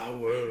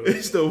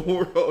It's the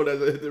world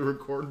as I hit the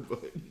record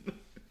button.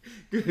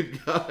 Good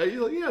God.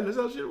 You're like, yeah, that's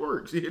how shit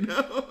works, you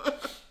know?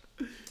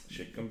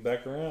 Shit comes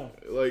back around.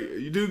 Like,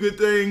 you do good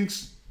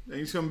things,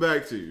 things come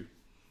back to you.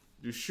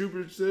 Do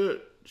stupid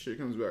shit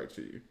comes back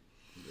to you.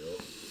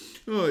 Yep.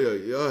 Oh,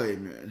 yeah,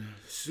 man.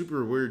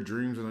 Super weird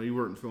dreams. I know you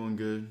weren't feeling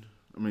good.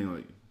 I mean,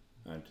 like...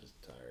 I'm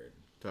just tired.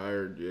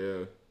 Tired,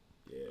 yeah.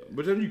 Yeah.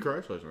 What time did you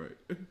crash last night?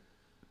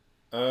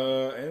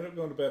 I ended up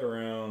going to bed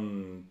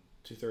around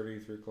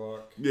 2:30, 3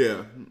 o'clock.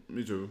 Yeah,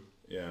 me too.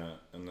 Yeah,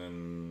 and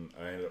then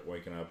I ended up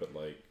waking up at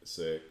like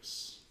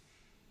 6.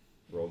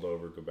 Rolled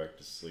over, go back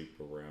to sleep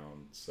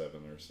around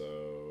 7 or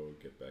so.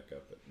 Get back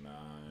up at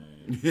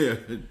 9. Yeah,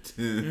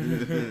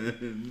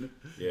 10.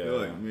 Yeah. You're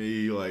like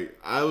me. Like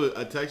I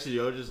texted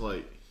you. I was just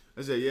like,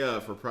 I said, yeah,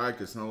 for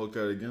practice. And I looked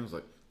at it again. I was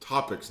like,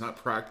 topics, not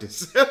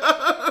practice. Yeah,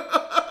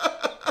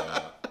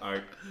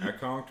 I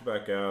conked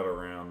back out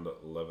around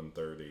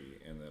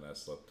 11:30, and then I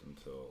slept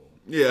until.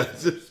 Yeah,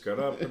 just got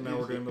up, and now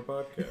we're doing the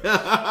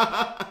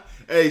podcast.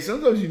 Hey,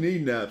 sometimes you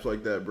need naps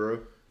like that, bro.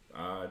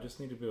 I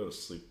just need to be able to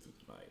sleep through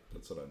the night.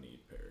 That's what I need,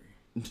 Perry.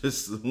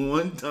 Just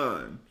one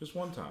time. Just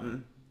one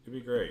time. It'd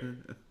be great.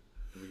 It'd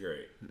be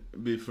great.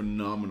 It'd be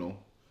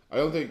phenomenal. I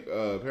don't think,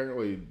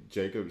 apparently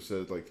Jacob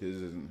said like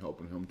his isn't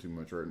helping him too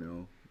much right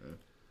now.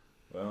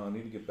 Well, I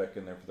need to get back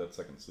in there for that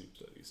second sleep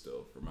study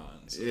still for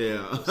mine. So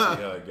yeah. We'll see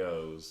how it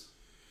goes.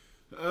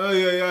 Oh,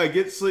 yeah.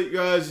 Get sleep,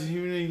 guys.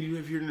 Even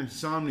if you're an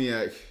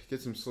insomniac,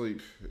 get some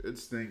sleep. It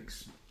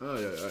stinks. Oh,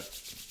 yeah.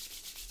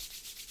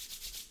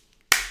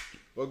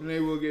 Welcome to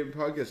Awoi Game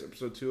Podcast,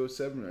 episode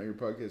 207. I'm your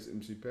podcast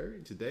MC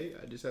Perry. Today,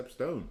 I just have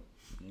Stone.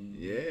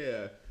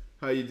 Yeah.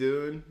 How you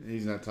doing?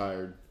 He's not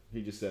tired.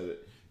 He just said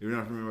it. If you're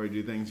not familiar with how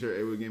we do things here at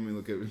Awoi Game, we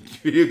look at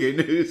video game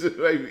news,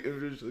 like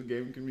the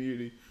game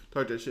community,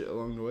 talk that shit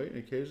along the way, and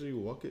occasionally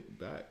walk it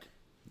back.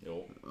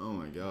 Yep. Oh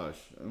my gosh.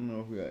 I don't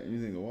know if we got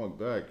anything to walk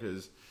back,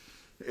 because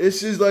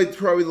this is like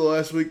probably the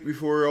last week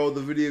before all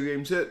the video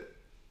games hit.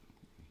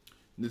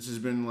 This has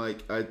been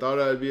like, I thought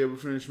I'd be able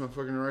to finish my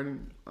fucking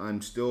writing.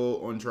 I'm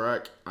still on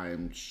track. I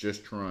am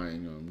just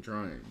trying. I'm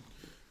trying.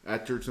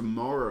 After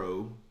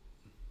tomorrow,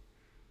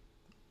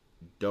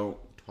 don't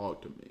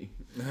talk to me.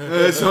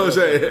 That's what I'm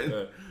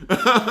saying.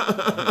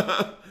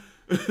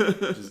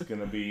 Just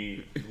gonna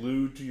be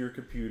glued to your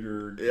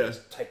computer,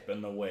 just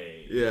typing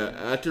away. Yeah,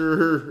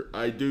 after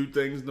I do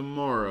things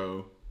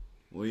tomorrow,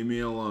 leave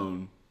me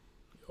alone.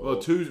 Well,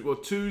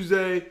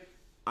 Tuesday,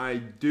 I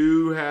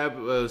do have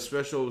a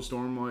special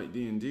Stormlight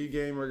D&D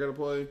game I gotta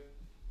play.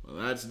 Well,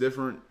 that's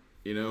different,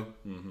 you know.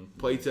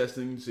 Play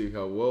testing, see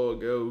how well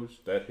it goes.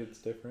 That hits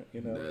different, you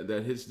know.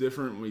 That hits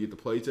different when you get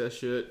to play test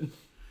shit.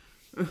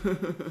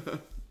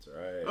 That's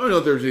right. I don't know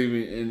if there's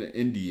even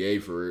an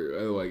NDA for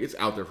it. Like, it's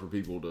out there for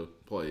people to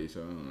play,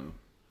 so I don't know.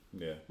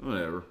 Yeah.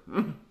 Whatever.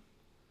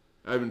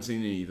 I haven't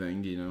seen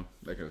anything, you know,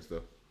 that kind of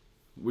stuff.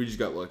 We just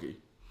got lucky.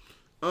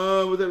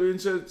 With that being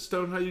said,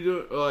 Stone, how you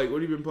doing? Like,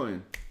 what have you been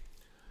playing?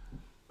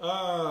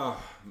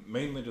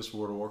 Mainly just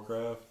World of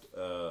Warcraft.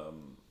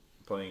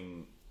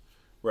 Playing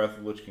Wrath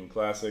of the Lich King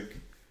Classic.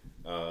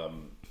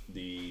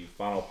 The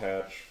final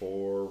patch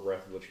for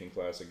Wrath of the Lich King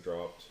Classic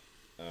dropped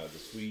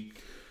this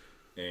week,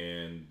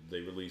 and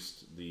they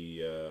released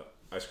the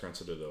Icecrown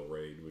Citadel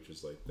raid, which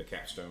is like the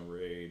capstone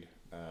raid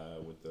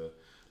with the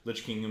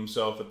Lich King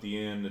himself at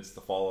the end. It's the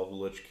fall of the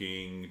Lich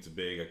King. It's a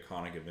big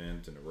iconic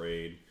event and a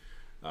raid.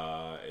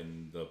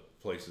 And the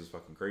place is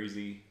fucking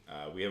crazy.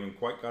 We haven't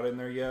quite got in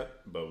there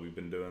yet, but we've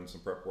been doing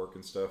some prep work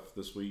and stuff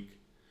this week.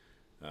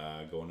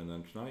 Going in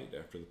them tonight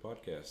after the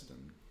podcast,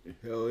 and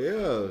hell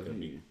yeah, gonna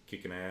be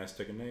kicking ass,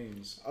 taking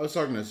names. I was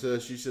talking to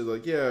Sis. She said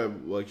like, yeah,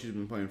 like she's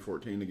been playing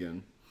 14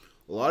 again.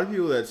 A lot of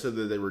people that said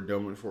that they were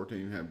done with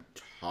 14 have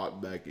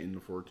hopped back into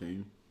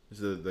 14. They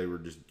said that they were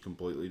just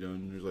completely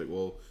done. It was like,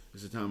 well,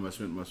 it's the time I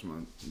spent most of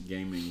my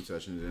gaming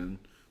sessions in.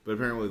 But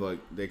apparently, like,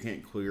 they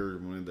can't clear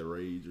one of the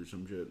raids or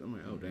some shit. I'm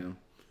like, oh, damn.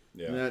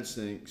 Yeah. And that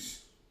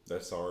stinks.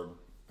 That's hard.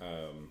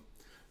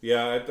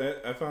 Yeah,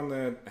 I found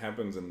that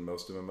happens in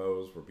most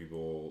MMOs where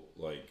people,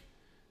 like,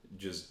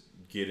 just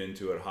get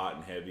into it hot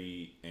and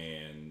heavy.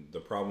 And the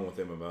problem with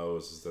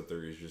MMOs is that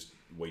there is just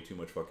way too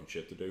much fucking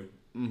shit to do.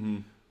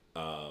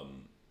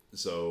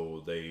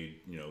 So they,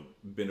 you know,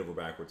 bend over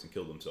backwards and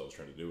kill themselves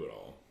trying to do it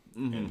all.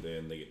 And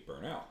then they get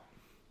burnt out.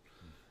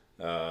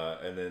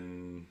 And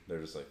then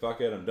they're just like, fuck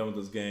it, I'm done with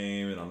this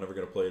game and I'm never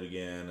going to play it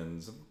again.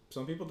 And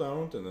some people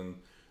don't. And then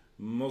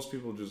most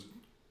people just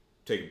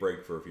take a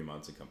break for a few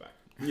months and come back.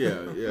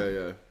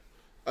 Yeah.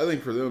 I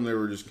think for them, they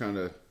were just kind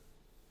of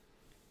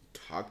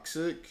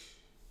toxic.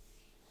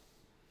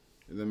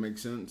 If that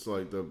makes sense.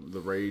 Like the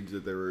raids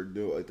that they were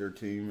doing, like their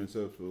team and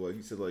stuff. So like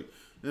he said, like,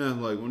 yeah,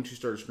 like once you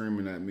start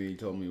screaming at me,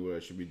 telling me what I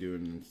should be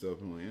doing and stuff,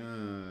 I'm like,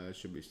 I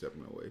should be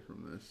stepping away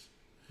from this.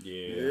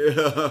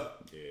 Yeah.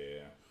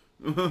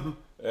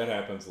 That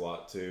happens a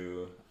lot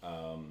too.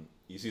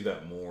 You see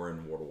that more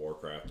in World of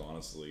Warcraft,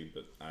 honestly,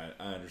 but I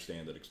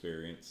understand that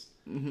experience.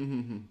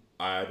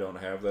 I don't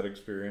have that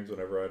experience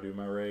whenever I do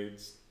my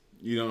raids.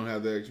 You don't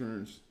have that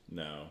experience?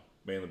 No,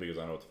 mainly because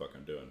I know what the fuck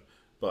I'm doing.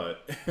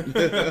 But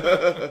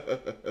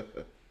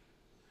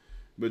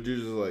But you're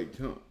just like,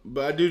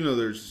 but I do know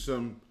there's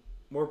some.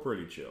 We're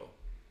pretty chill.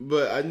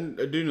 But I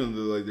do know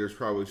that like there's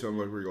probably some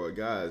like where you're like,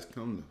 guys,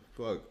 come the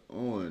fuck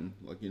on,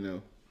 like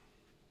you're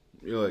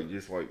like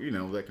just like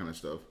that kind of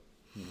stuff.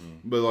 Mm-hmm.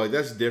 But like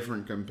that's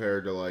different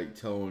compared to like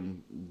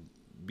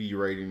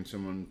berating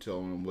someone,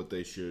 telling them what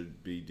they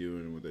should be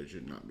doing and what they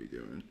should not be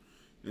doing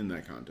in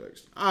that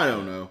context. I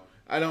don't know.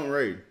 I don't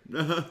raid.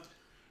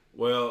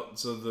 Well,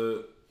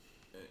 so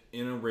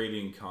in a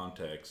raiding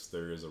context,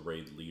 there is a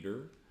raid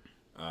leader.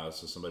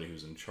 So somebody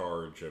who's in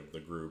charge of the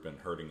group and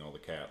herding all the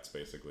cats,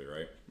 basically,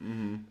 right?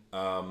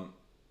 Mm-hmm.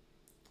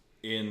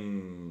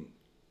 In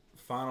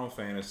Final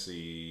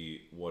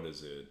Fantasy, what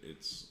is it?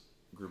 It's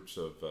groups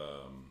of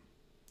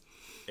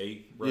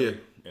 8, right? Yeah.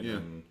 And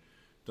then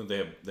don't they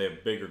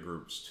have bigger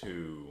groups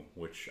too,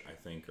 which I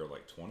think are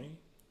like 20?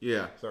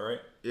 Yeah. Is that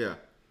right? Yeah.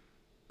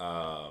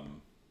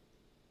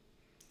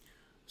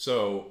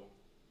 So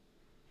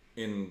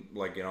in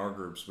our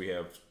groups, we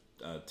have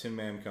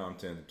 10-man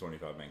content and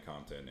 25-man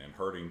content, and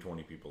herding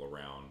 20 people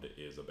around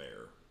is a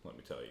bear, let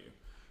me tell you.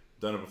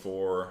 Done it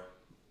before.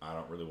 I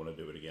don't really want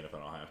to do it again if I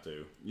don't have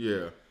to.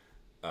 Yeah.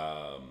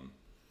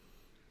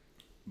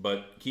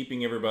 But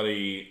keeping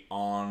everybody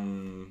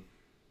on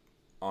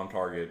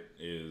target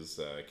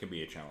can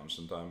be a challenge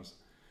sometimes.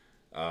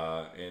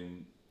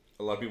 And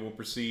a lot of people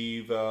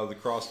perceive the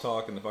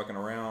crosstalk and the fucking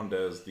around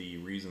as the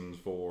reasons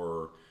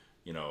for,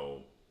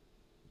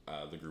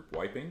 the group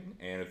wiping.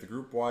 And if the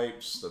group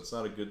wipes, that's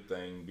not a good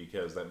thing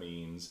because that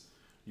means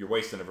you're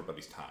wasting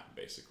everybody's time,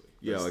 basically.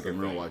 Yeah, That's like in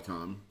real life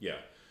time. Yeah.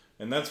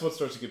 And that's what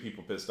starts to get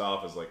people pissed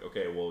off is like,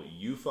 okay, well,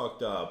 you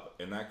fucked up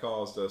and that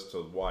caused us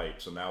to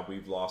wipe, so now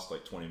we've lost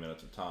like 20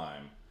 minutes of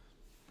time.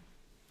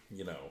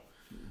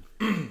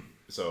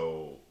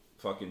 So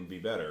fucking be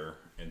better,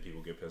 and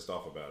people get pissed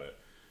off about it.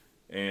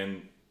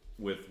 And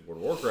with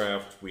World of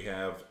Warcraft, we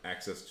have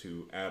access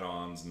to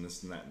add-ons and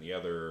this and that and the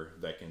other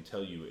that can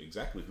tell you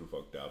exactly who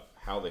fucked up,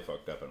 how they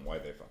fucked up, and why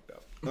they fucked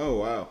up. Oh,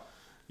 wow.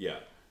 Yeah.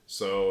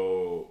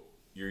 So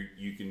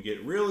you can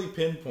get really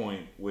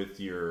pinpoint with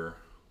your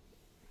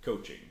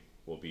coaching.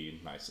 Will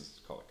be nicest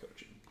to call it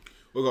coaching.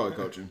 We'll call it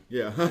coaching.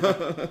 Yeah.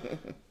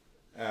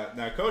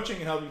 Now, coaching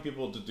and helping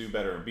people to do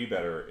better and be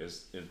better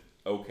is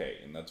okay,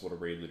 and that's what a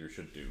raid leader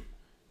should do.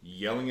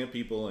 Yelling at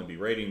people and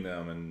berating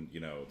them and,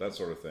 that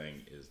sort of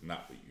thing is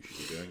not what you should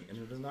be doing, and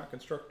it is not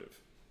constructive.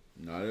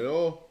 Not at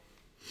all.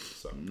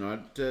 So.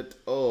 Not at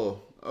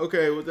all.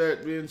 Okay, with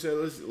that being said,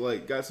 let's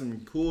got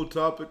some cool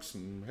topics,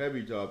 some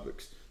heavy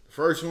topics. The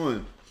first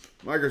one,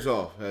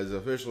 Microsoft has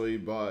officially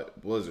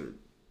bought Blizzard.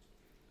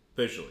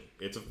 Officially.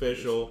 It's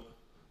official.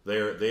 They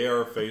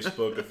are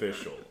Facebook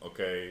official.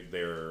 Okay?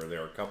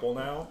 They're a couple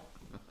now.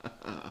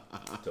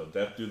 Till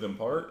death do them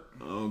part.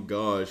 Oh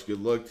gosh, good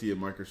luck to you,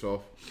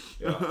 Microsoft.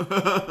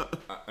 Yeah,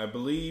 I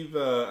believe.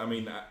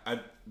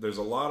 There's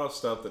a lot of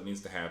stuff that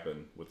needs to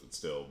happen with it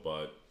still,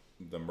 but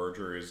the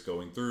merger is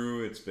going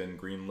through. It's been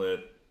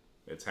greenlit.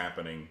 It's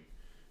happening.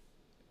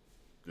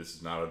 This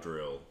is not a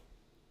drill.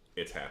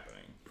 It's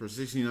happening for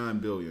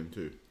 $69 billion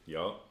too.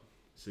 Yup.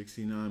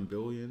 $69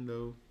 billion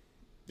though.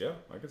 Yeah,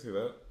 I can see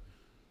that.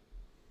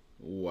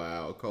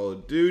 Wow, Call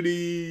of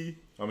Duty.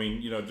 I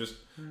mean, just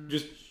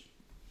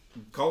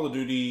Call of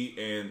Duty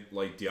and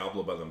like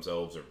Diablo by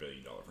themselves are $1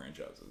 billion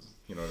franchises.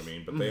 You know what I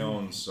mean? But they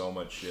own so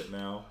much shit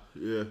now.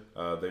 Yeah.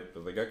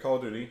 They got Call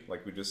of Duty,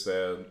 like we just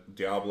said,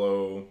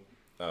 Diablo,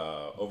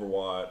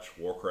 Overwatch,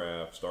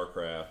 Warcraft,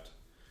 StarCraft.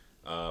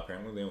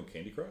 Apparently they own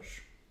Candy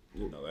Crush.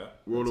 Didn't know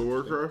that. World of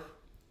Warcraft.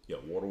 Yeah,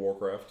 World of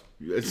Warcraft.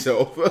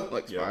 Itself,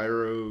 like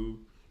Spyro,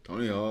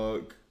 Tony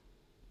Hawk.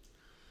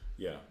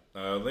 Yeah.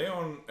 They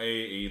own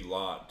a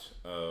lot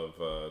of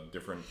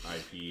different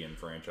IP and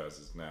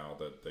franchises now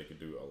that they could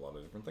do a lot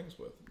of different things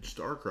with.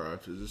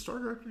 StarCraft. Is it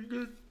StarCraft pretty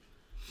good?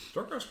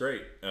 StarCraft's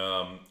great.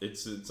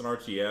 It's an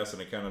RTS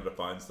and it kind of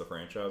defines the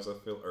franchise, I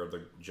feel, or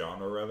the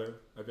genre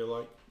rather, I feel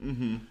like.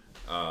 Mm-hmm.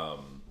 I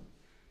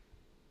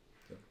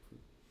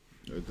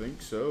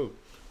think so.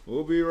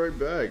 We'll be right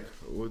back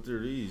with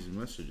these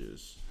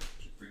messages.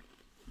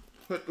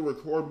 Hit the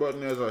record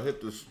button as I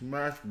hit the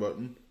smash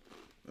button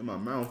in my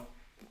mouth.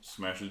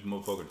 Smash these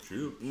motherfucking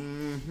shoes.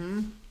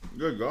 Mm-hmm.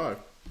 Good God.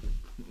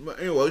 But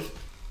anyways,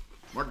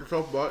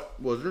 Microsoft bought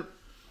Blizzard.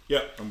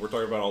 Yeah, and we're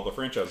talking about all the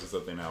franchises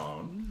that they now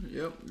own.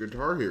 Yep,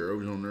 Guitar Hero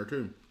was on there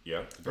too.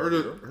 Yeah, heard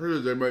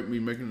that they might be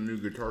making a new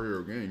Guitar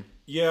Hero game.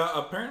 Yeah,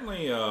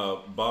 apparently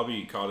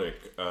Bobby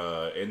Kotick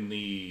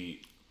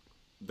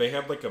they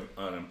had like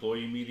an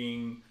employee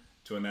meeting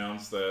to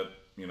announce that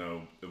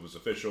it was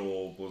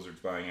official. Blizzard's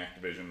buying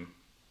Activision.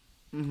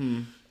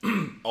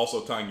 Mm-hmm.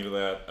 Also tying into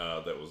that,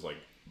 that was like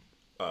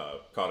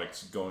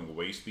Kotick's going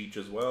away speech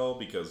as well,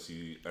 because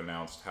he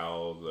announced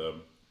how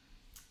the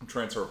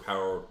transfer of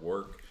power would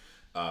work.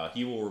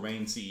 He will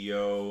remain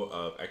CEO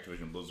of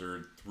Activision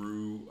Blizzard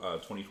through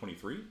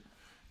 2023,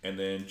 and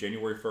then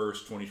January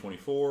 1st,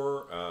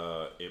 2024,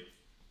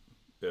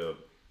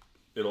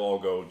 it'll all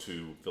go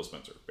to Phil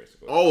Spencer,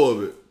 basically. All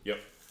of it. Yep.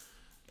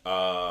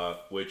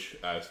 Which,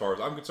 as far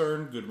as I'm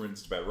concerned, good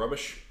riddance to bad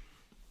rubbish.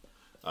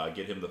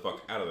 Get him the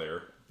fuck out of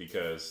there,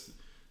 because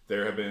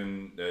there have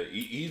been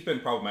he's been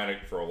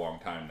problematic for a long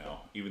time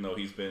now, even though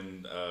he's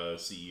been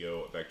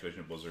CEO of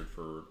Activision Blizzard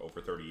for over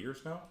 30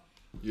 years now.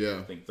 Yeah,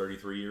 I think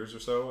 33 years or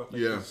so. I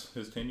think is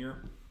his tenure.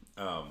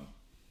 So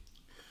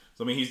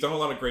I mean, he's done a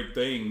lot of great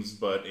things,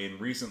 but in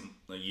recent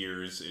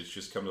years, it's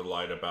just come to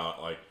light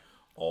about like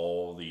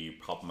all the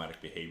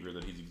problematic behavior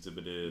that he's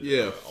exhibited.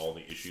 Yeah, all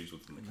the issues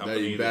within the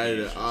company that he batted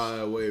an eye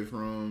away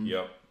from.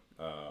 Yep.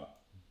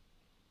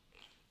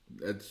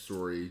 That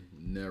story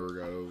never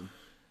got old.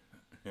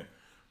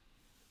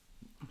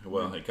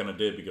 Well, it kind of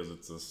did because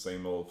it's the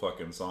same old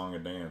fucking song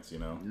and dance, you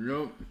know.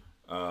 Yep.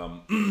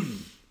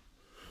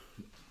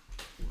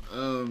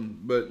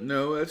 But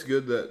no, that's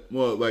good that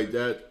like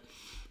that.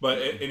 But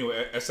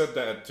anyway, I said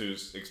that to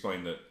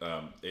explain that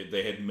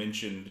they had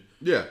mentioned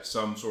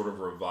some sort of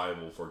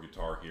revival for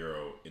Guitar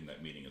Hero in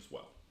that meeting as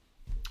well.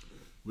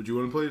 Would you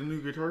want to play the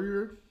new Guitar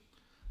Hero?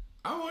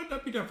 I would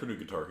not be down for new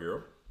Guitar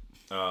Hero.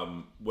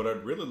 What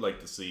I'd really like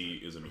to see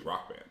is a new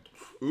Rock Band.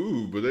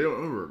 Ooh, but they don't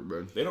own Rock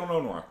Band. They don't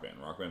own Rock Band.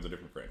 Rock Band's a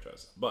different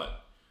franchise.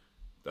 But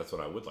that's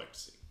what I would like to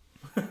see.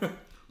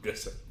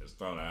 Just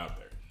throwing it out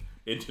there.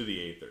 Into the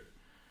aether.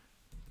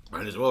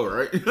 Might as well,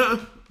 right?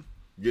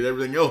 Get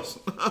everything else.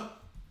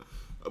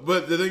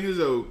 But the thing is,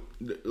 though,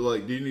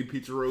 like, do you need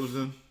Pizza Rose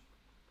then?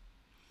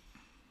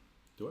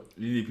 Do it.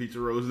 Do you need Pizza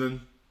Rose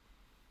then?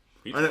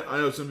 I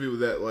know some people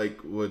that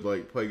would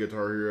play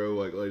Guitar Hero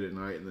late at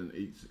night and then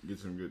get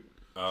some good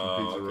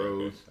Pizza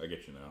Rose. Okay. I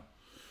get you now.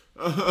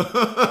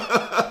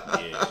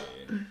 Yeah.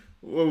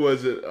 What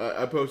was it?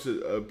 I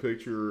posted a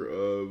picture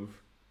of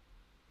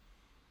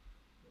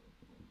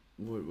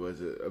what was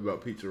it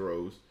about Pizza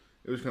Rose?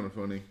 It was kind of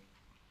funny.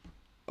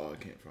 Oh, I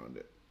can't find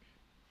it.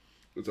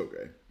 It's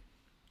okay.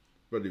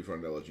 If I do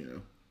find it, I'll let you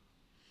know.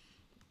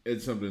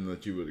 It's something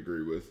that you would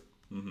agree with.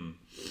 Mm-hmm.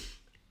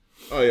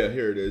 Oh yeah,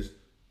 here it is.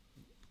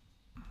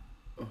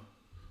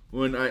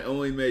 When I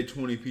only made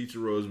 20 pizza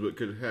rolls, but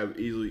could have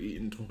easily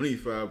eaten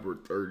 25 or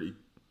 30.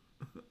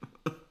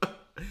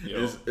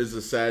 It's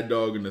a sad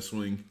dog in the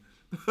swing.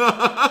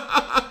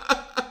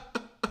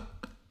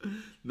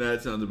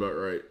 That sounds about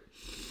right.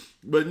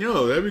 But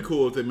no, that'd be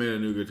cool if they made a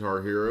new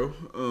Guitar Hero.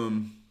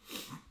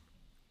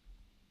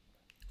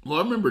 Well,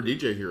 I remember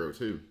DJ Hero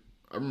too.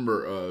 I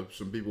remember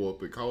some people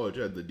up at college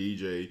had the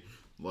DJ,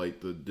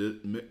 the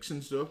mix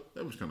and stuff.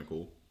 That was kind of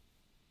cool.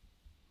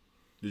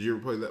 Did you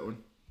ever play that one?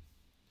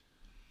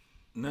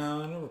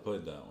 No, I never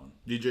played that one.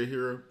 DJ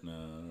Hero? No,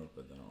 I never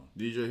played that one.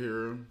 DJ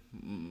Hero?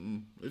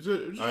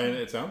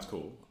 It sounds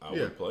cool. I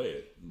would play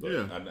it, but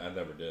I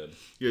never did.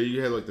 Yeah,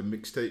 you had the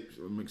mixtapes,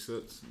 mix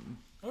sets.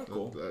 Oh,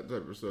 cool. That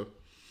type of stuff.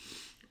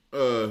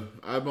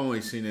 I've only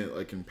seen it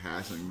in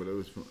passing, but it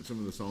was some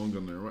of the songs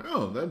on there. I'm like,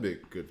 oh, that'd be a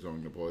good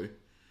song to play.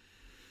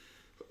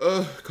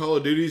 Call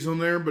of Duty's on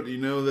there, but you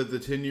know that the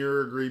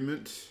 10-year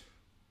agreement,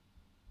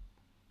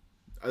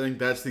 I think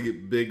that's the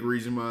big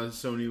reason why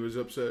Sony was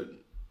upset.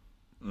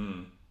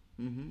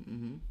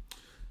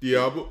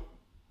 Diablo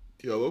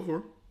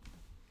 4.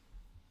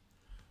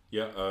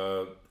 Yeah,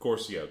 of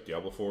course,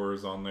 Diablo 4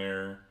 is on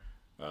there.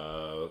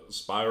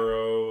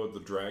 Spyro the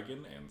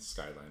Dragon and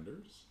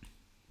Skylanders.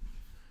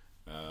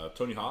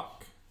 Tony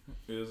Hawk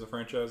is a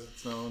franchise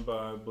that's owned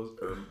by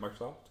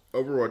Microsoft.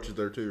 Overwatch is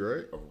there too,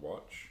 right?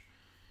 Overwatch.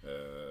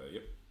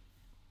 Yep.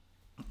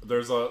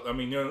 There's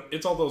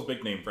it's all those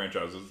big name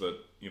franchises that,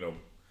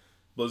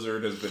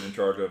 Blizzard has been in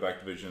charge of,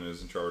 Activision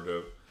is in charge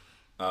of.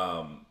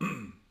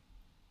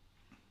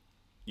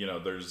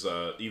 There's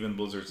even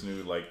Blizzard's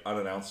new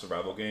unannounced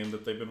survival game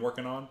that they've been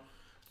working on.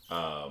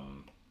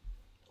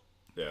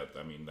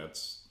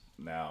 That's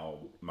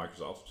now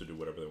Microsoft to do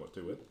whatever they want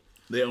to with.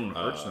 They own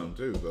Hearthstone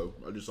too, though.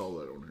 I just saw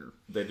that on here.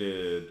 They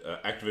did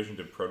Activision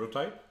did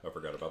Prototype. I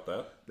forgot about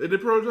that. They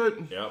did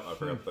Prototype? Yeah, I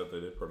forgot that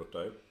they did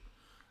Prototype.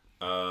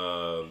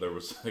 There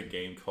was a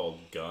game called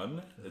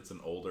Gun. It's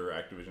an older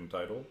Activision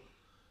title.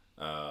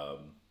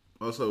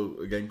 Also,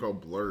 a game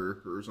called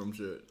Blur or some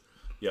shit.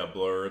 Yeah,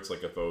 Blur. It's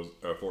like a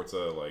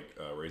Forza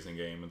racing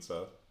game and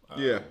stuff.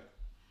 Yeah.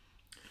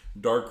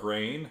 Dark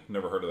Reign.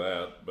 Never heard of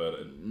that,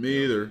 but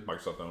me either.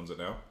 Microsoft owns it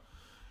now.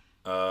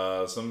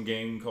 Some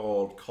game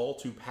called Call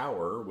to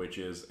Power, which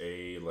is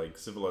a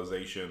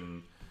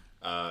Civilization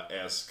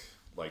esque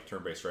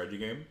turn-based strategy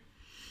game.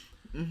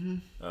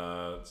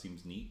 It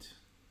seems neat.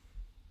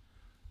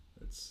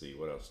 Let's see,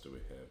 what else do we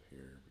have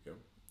here? Here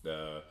we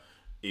go.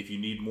 If you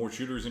need more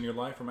shooters in your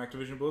life from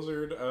Activision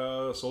Blizzard,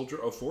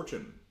 Soldier of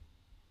Fortune.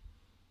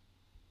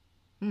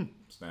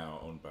 It's now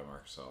owned by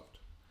Microsoft.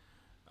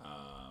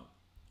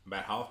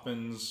 Matt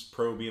Hoffman's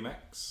Pro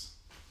BMX.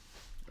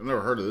 I've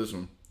never heard of this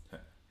one.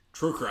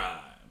 True Crime.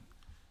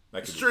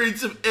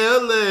 Streets of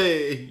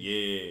LA.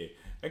 Yeah.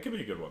 That could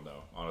be a good one,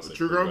 though, honestly.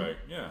 True Crime?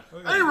 Yeah.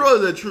 I didn't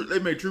realize that they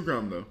made True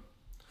Crime, though.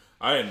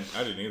 I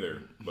didn't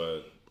either,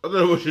 but... I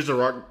thought it was just a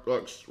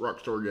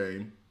Rockstar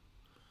game.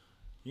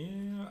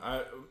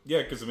 Yeah,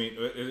 because, it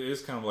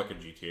is kind of like a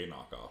GTA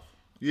knockoff.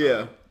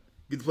 Yeah.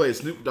 You get to play a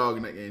Snoop Dogg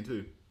in that game,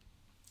 too.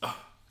 Oh,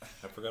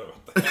 I forgot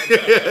about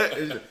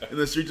that. In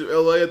the streets of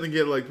LA, I think you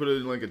had to put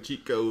it in a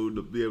cheat code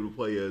to be able to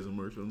play as him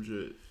or some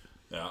shit.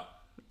 Yeah.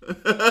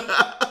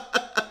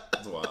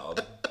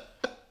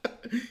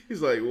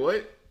 was like,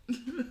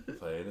 what?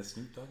 Playing a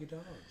Snoop Doggy Dog.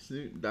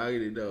 Snoop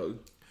Doggy Dog.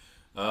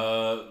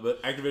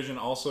 But Activision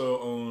also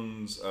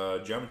owns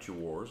Geometry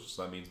Wars,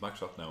 so that means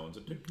Microsoft now owns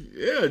it too.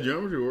 Yeah,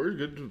 Geometry Wars,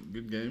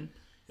 good game.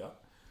 Yeah.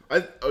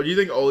 Do you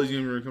think all these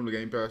games are gonna come to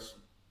Game Pass?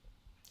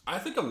 I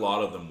think a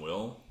lot of them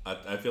will.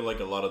 I feel like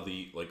a lot of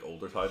the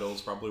older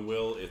titles probably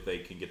will if they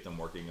can get them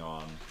working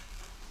on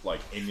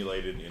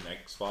emulated in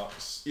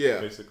Xbox.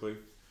 Yeah. Basically.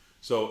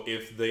 So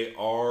if they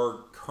are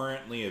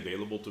currently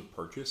available to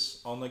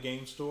purchase on the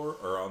Game Store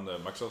or on the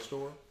Microsoft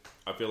Store,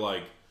 I feel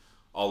like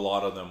a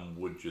lot of them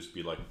would just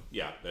be like,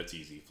 yeah, that's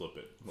easy. Flip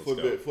it.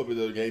 Flip it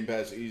to Game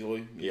Pass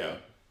easily. Yeah.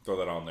 Throw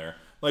that on there.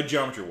 Like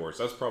Geometry Wars,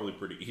 that's probably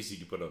pretty easy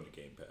to put on the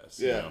Game Pass.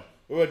 Yeah. You know?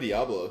 What about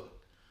Diablo?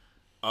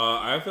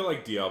 I feel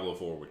like Diablo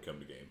 4 would come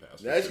to Game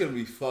Pass. That's going to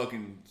be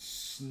fucking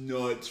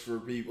nuts for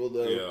people,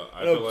 though. Yeah,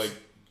 I feel like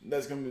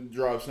that's going to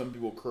drive some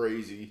people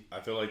crazy. I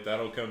feel like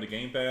that'll come to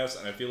Game Pass,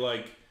 and I feel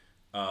like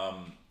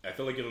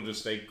it'll just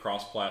stay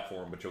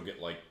cross-platform, but you'll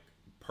get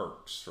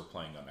perks for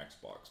playing on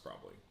Xbox,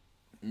 probably.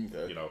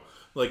 Okay. You know,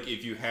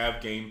 if you have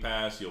Game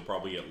Pass, you'll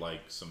probably get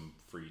some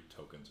free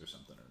tokens or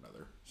something or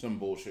another. Some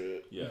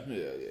bullshit. Yeah.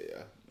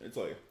 Yeah. It's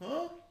like,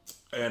 huh?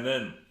 And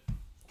then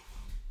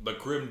the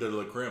creme de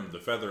la creme, the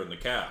feather in the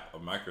cap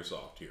of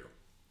Microsoft here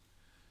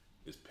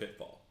is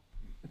Pitfall.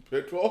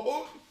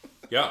 Pitfall?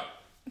 Yeah.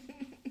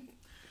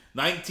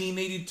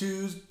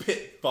 1982's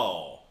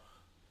Pitfall.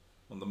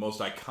 One of the most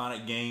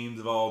iconic games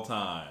of all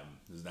time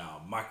is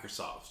now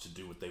Microsoft's to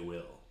do what they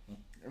will.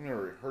 I've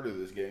never heard of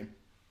this game.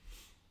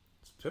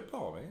 It's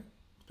Pitfall, man.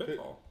 It's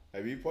Pitfall.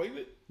 Have you played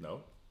it?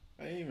 No.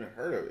 I ain't even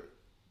heard of it.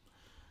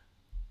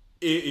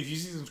 If you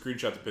see some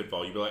screenshots of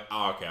Pitfall, you'd be like,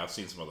 oh, okay, I've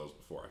seen some of those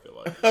before, I feel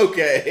like.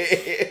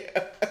 Okay.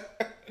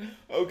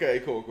 Okay,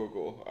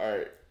 cool.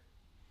 Alright.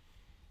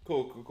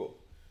 Cool.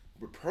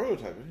 But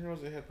Prototype, I didn't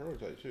realize they had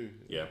Prototype too.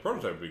 Yeah,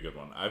 Prototype would be a good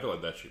one. I feel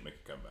like that should make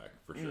a comeback,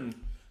 for sure.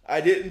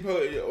 I didn't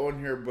put it on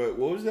here, but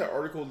what was that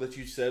article that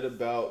you said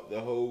about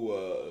the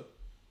whole,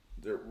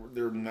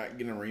 they're not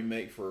getting a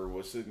remake for,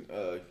 what's it,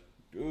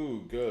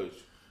 gosh.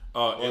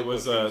 It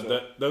was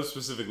that was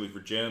specifically for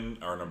Gen,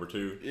 our number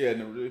 2. Yeah,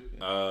 number 2.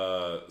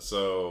 Yeah.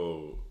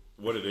 So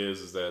what it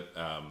is that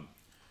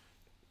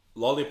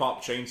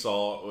Lollipop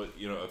Chainsaw,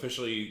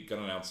 officially got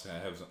announced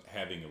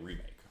having a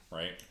remake,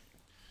 right?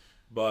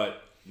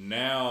 But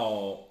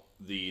now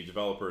the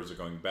developers are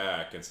going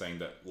back and saying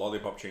that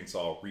Lollipop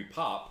Chainsaw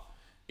Repop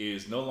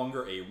is no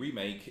longer a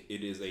remake;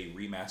 it is a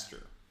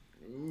remaster.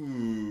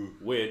 Ooh.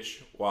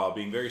 Which, while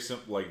being very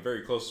simple,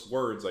 very close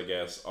words, I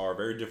guess, are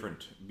very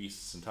different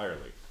beasts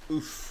entirely.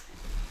 Oof.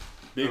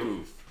 Big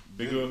oof.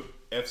 Big oof.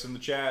 F's in the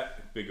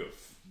chat. Big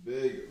oof.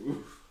 Big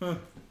oof. Plug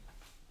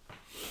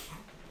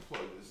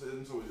this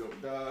in so we don't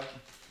die.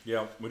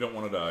 Yeah, we don't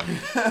want to die.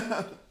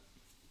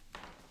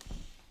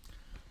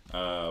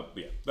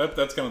 Yeah,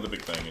 that's kind of the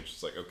big thing. It's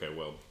just like, okay,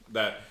 well,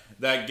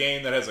 that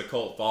game that has a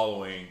cult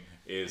following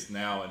is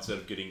now, instead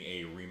of getting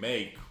a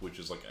remake, which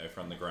is like a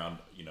from the ground,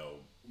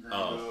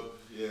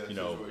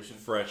 situation.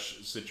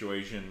 Fresh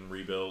situation,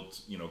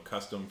 rebuilt,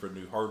 custom for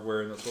new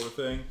hardware and that sort of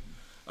thing.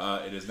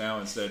 It is now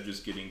instead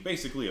just getting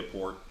basically a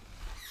port.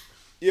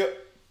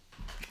 Yep.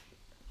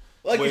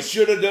 It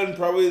should have done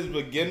probably at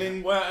the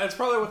beginning. Well, that's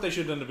probably what they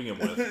should have done to begin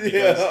with.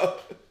 Because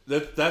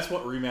that's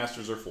what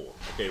remasters are for.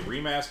 Okay,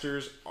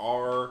 remasters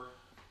are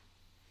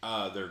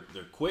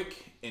they're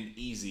quick and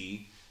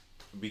easy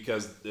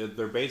because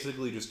they're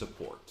basically just a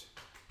port.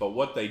 But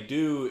what they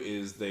do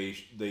is they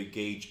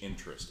gauge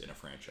interest in a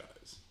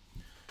franchise.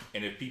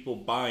 And if people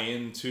buy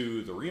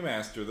into the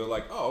remaster, they're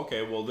like, oh,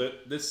 okay, well,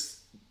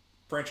 this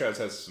franchise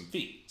has some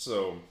feet.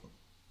 So,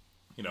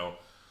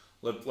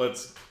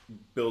 let's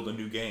build a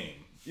new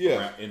game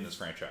in this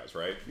franchise,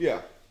 right?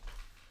 Yeah.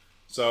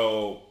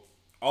 So,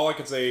 all I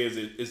can say is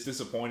it's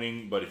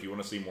disappointing, but if you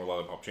want to see more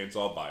Lollipop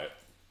Chainsaw, buy it.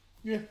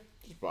 Yeah,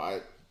 just buy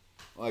it.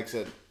 Like I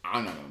said,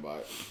 I'm not going to buy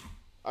it.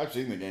 I've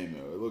seen the game,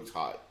 though. It looks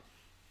hot.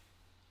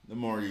 The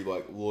more you,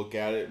 look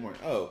at it, more,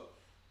 oh,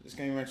 this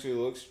game actually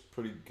looks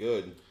pretty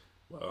good.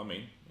 Well, I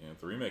mean, if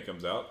the remake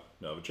comes out,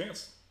 you'll have a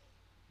chance.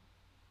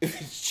 If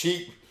it's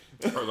cheap.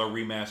 Or the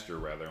remaster,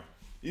 rather.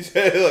 You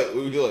said,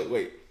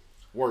 wait,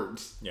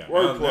 words. Yeah,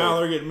 Wordplay. now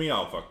they're getting me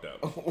all fucked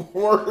up.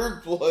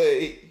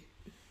 Wordplay.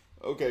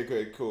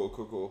 Okay,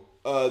 cool.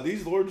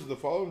 These Lords of the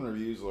Fallen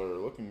reviews are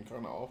looking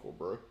kind of awful,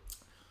 bro.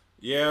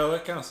 Yeah,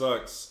 that kind of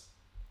sucks.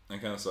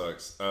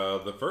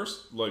 The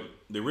first,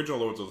 the original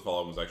Lords of the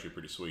Fallen was actually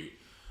pretty sweet.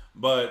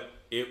 But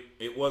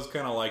it was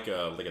kind of like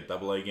a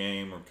AA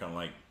game, or kind of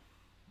like,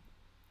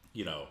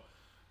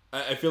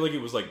 I feel like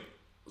it was like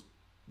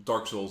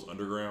Dark Souls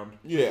Underground.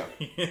 Yeah.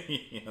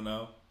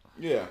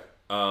 Yeah.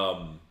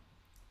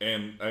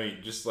 And I mean,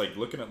 just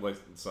looking at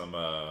some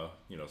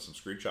some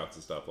screenshots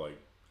and stuff,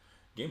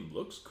 game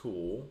looks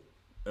cool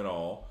and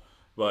all,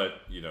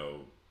 but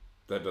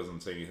that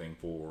doesn't say anything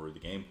for the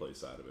gameplay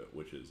side of it,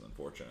 which is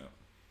unfortunate.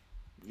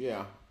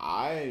 Yeah,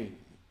 I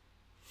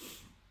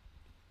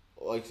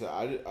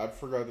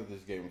forgot that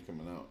this game was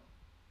coming out.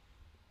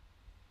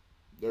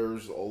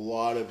 There's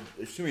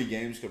too many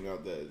games coming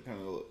out that kind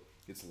of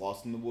gets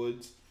lost in the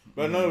woods.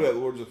 But I know that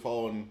Lords of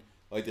Fallen,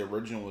 like the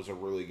original, was a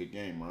really good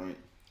game, right?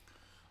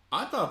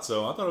 I thought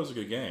so. I thought it was a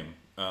good game.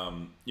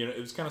 It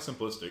was kind of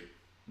simplistic,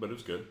 but it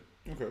was good.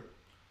 Okay,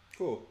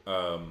 cool.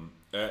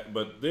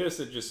 But this,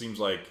 it just seems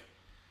like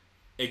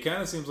it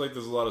kind of seems like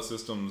there's a lot of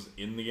systems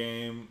in the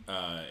game,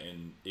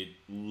 and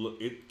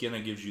it kind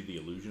of gives you the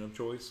illusion of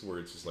choice, where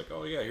it's just like,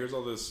 oh yeah, here's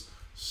all this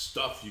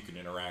stuff you can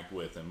interact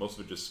with, and most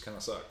of it just kind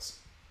of sucks.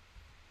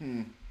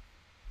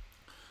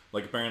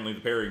 Like apparently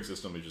the parrying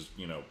system is just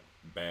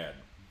bad.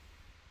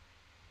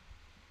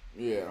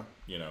 Yeah.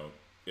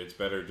 It's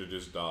better to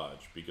just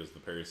dodge because the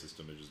parry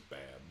system is just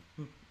bad.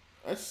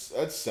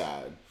 That's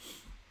sad.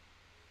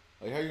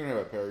 Like, how you gonna have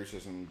a parry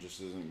system that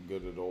just isn't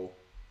good at all?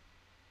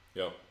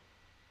 Yep.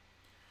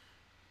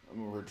 I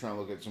mean, we're trying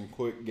to look at some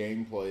quick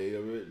gameplay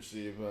of it and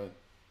see if I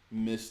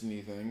missed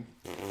anything.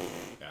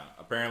 Yeah.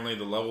 Apparently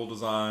the level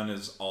design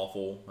is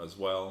awful as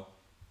well.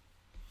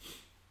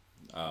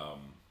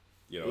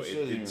 This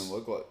doesn't even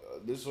look like...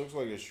 this looks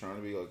like it's trying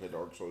to be like a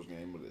Dark Souls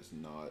game, but it's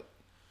not.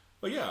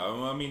 Well, yeah,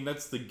 I mean,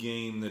 that's the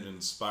game that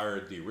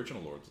inspired the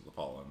original Lords of the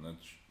Fallen. That,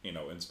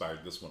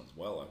 inspired this one as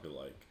well, I feel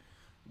like.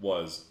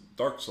 Was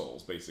Dark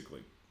Souls,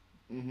 basically.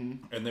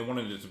 Mm-hmm. And they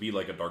wanted it to be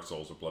like a Dark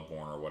Souls or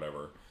Bloodborne or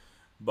whatever.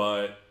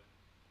 But,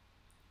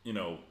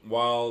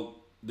 while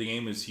the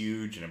game is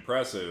huge and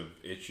impressive,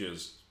 it's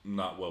just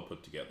not well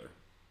put together.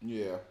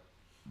 Yeah.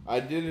 I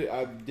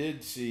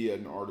did see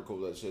an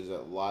article that says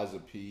that Liza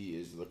P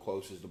is the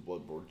closest to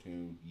Bloodborne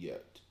 2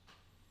 yet.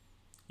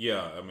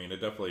 Yeah, I mean, it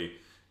definitely...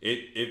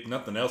 If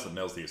nothing else, it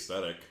nails the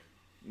aesthetic.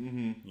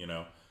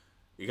 Mm-hmm.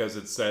 Because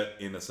it's set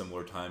in a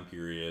similar time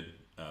period.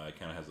 It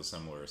kind of has a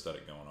similar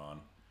aesthetic going on.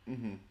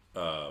 Mm-hmm.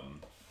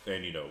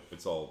 And,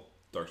 it's all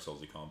Dark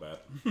Souls-y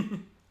combat. A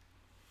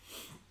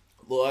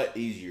lot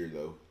easier,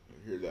 though.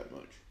 I hear that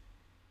much.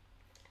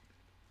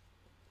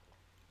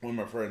 One of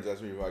my friends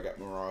asked me if I got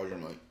Mirage.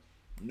 I'm like,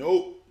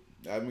 nope.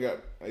 I haven't got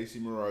AC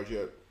Mirage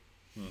yet.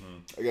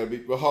 Mm-hmm. I got to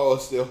beat Valhalla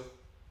still.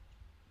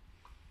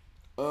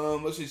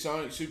 Let's see,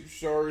 Sonic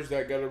Superstars.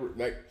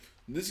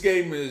 This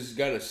game has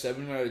got a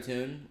 7 out of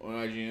 10 on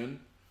IGN.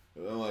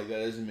 Like, that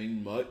doesn't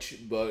mean much,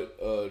 but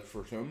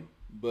for some.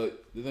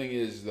 But the thing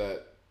is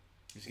that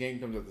this game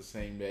comes out the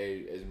same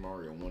day as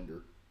Mario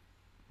Wonder.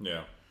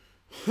 Yeah.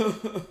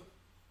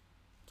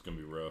 It's gonna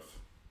be rough.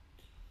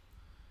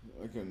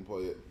 I couldn't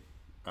play it.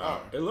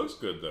 It looks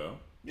good though.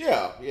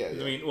 Yeah. I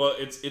mean, well,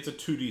 it's a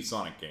 2D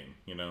Sonic game,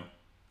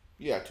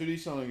 Yeah, 2D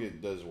Sonic,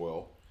 it does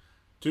well.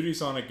 2D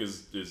Sonic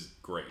is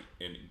great,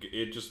 and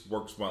it just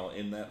works well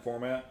in that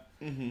format.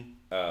 Mm-hmm.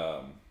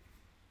 I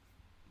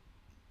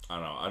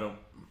don't know.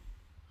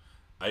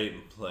 I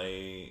didn't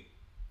play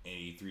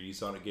any 3D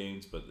Sonic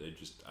games, but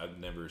I've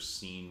never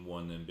seen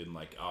one and been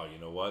like, oh, you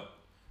know what?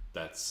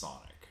 That's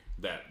Sonic.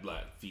 That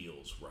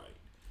feels right.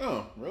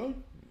 Oh, really?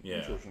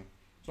 Yeah. Interesting.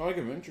 Sonic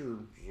Adventure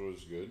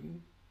was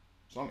good.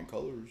 Sonic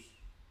Colors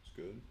is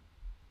good.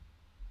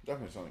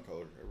 Definitely Sonic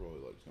Colors. I really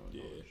like Sonic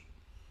Colors.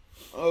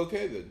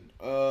 Okay, then.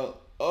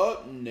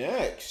 Up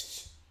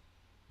next,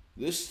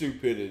 this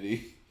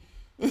stupidity.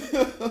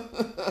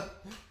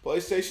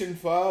 PlayStation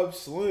 5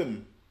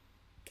 Slim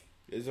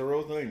is a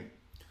real thing.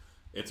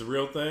 It's a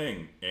real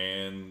thing,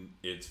 and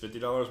it's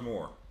 $50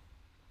 more.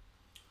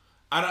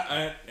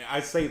 I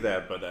say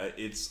that, but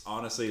it's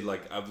honestly,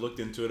 like, I've looked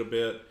into it a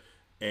bit,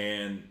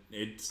 and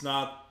it's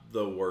not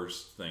the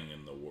worst thing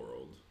in the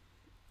world.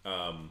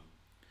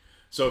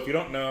 So if you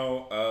don't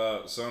know,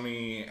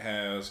 Sony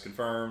has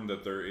confirmed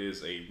that there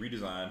is a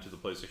redesign to the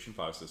PlayStation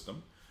 5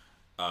 system.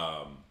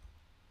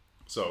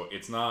 So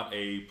it's not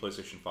a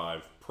PlayStation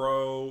 5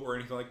 Pro or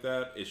anything like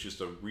that. It's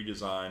just a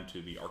redesign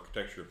to the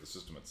architecture of the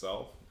system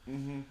itself.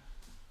 Mm-hmm.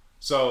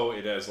 So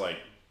it has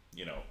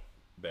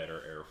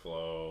better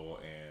airflow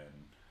and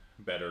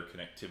better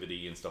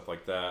connectivity and stuff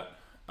like that.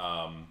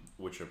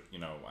 Which I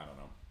don't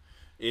know.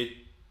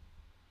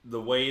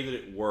 The way that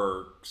it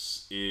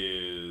works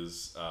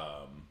is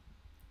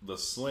the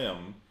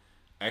Slim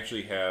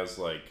actually has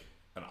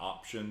an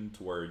option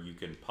to where you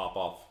can pop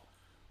off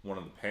one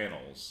of the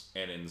panels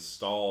and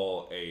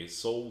install a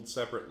sold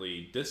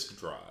separately disk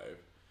drive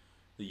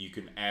that you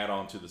can add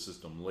onto the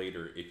system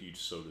later if you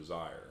so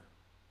desire.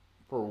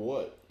 For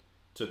what?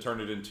 To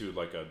turn it into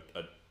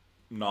a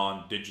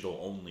non-digital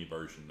only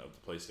version of the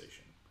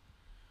PlayStation.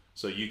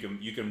 So you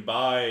can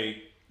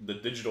buy the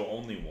digital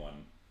only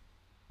one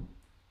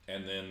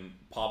and then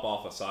pop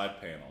off a side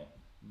panel,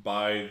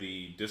 buy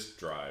the disk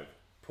drive,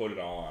 put it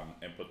on,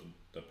 and put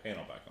the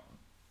panel back on.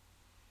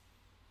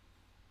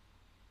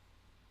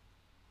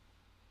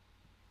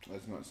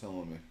 That's not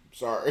selling me.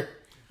 Sorry.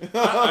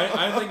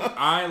 I think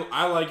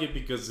I like it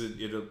because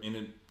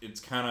it's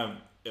kind of,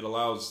 it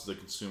allows the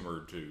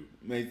consumer to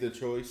make the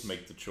choice.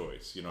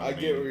 You know, I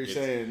get what you're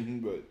saying,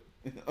 but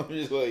I'm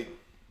just like,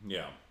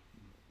 yeah,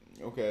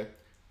 okay.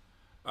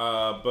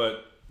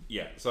 But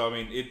yeah, so I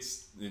mean,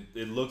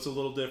 it looks a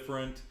little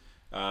different,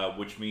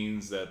 which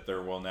means that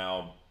there will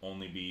now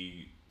only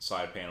be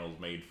side panels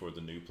made for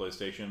the new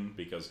PlayStation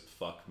because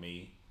fuck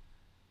me,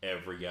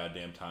 every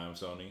goddamn time,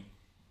 Sony.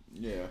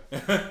 Yeah.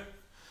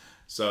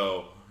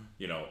 So,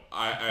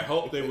 I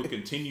hope they would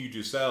continue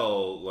to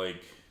sell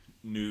like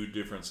new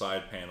different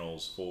side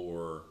panels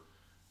for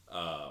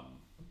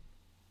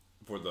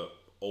the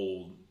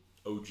old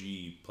OG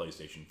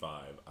PlayStation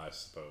 5, I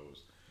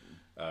suppose.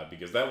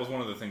 Because that was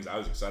one of the things I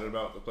was excited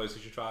about the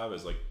PlayStation 5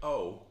 is like,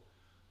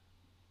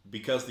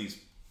 because these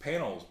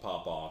panels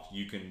pop off,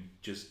 you can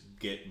just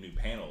get new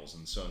panels,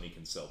 and Sony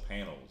can sell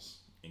panels,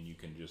 and you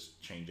can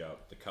just change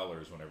out the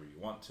colors whenever you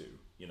want to,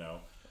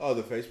 Oh,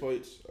 the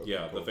faceplates? Okay,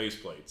 yeah, cool. the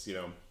faceplates,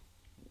 Yeah.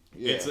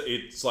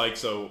 It's like,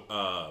 so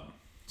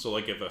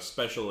like if a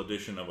special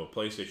edition of a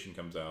PlayStation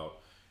comes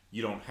out,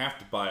 you don't have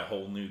to buy a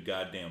whole new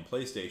goddamn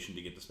PlayStation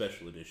to get the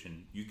special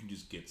edition. You can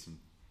just get some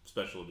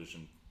special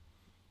edition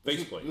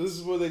faceplates. This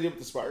is what they did with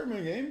the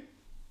Spider-Man game?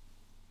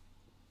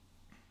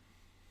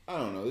 I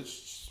don't know. It's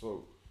just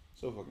so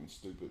fucking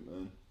stupid,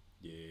 man.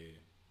 Yeah.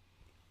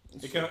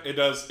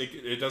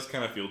 It does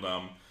kind of feel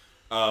dumb.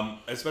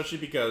 Especially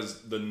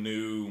because the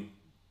new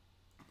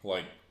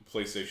like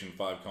PlayStation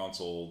 5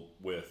 console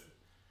with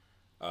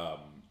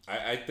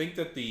I think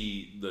that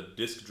the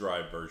disc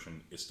drive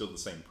version is still the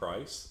same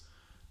price,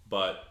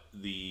 but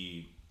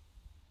the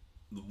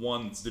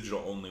one that's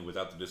digital only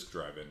without the disc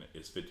drive in it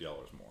is $50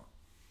 more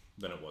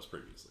than it was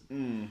previously.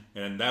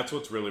 And that's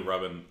what's really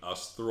rubbing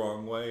us the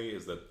wrong way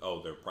is that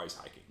they're price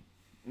hiking.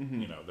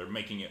 They're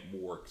making it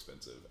more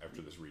expensive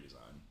after this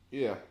redesign.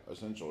 Yeah,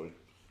 essentially.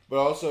 But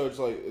also, it's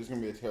like it's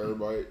gonna be a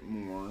terabyte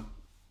more.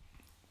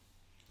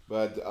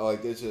 But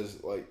this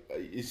is like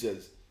it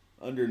says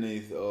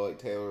underneath, like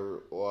Taylor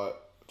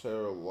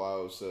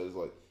Lau says,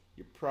 like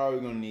you're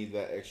probably gonna need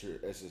that extra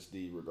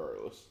SSD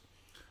regardless.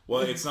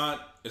 Well, it's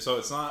not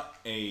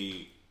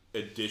a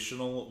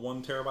additional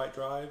 1 terabyte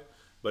drive,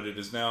 but it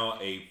is now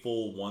a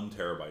full 1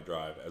 terabyte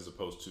drive as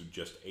opposed to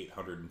just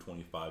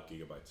 825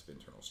 gigabytes of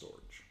internal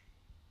storage.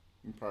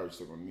 You're probably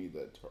still gonna need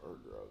that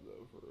hard drive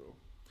though, for real.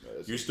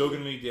 You're still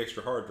going to need the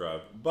extra hard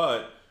drive,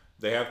 but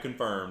they have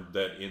confirmed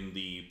that in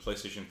the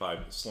PlayStation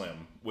 5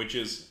 Slim, which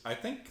is, I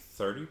think,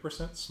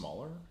 30%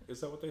 smaller.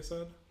 Is that what they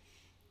said?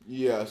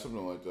 Yeah,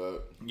 something like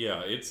that.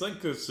 Yeah, it's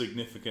like a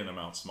significant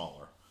amount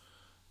smaller.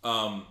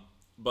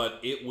 But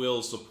it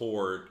will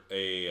support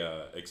a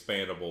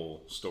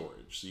expandable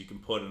storage, so you can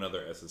put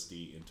another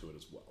SSD into it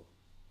as well.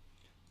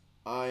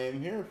 I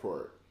am here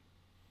for it.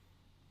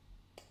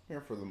 Here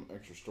for the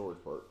extra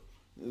storage part.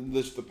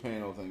 This the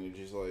panel thing is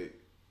just like,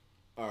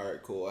 all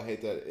right, cool. I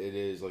hate that it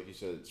is like you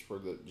said. It's for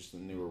just the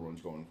newer ones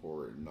going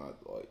forward, and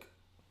not like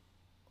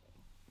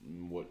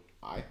what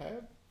I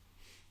have.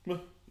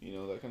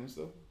 That kind of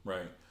stuff.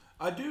 Right.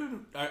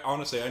 I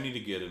honestly, I need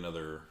to get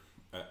another.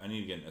 I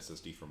need to get an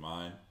SSD for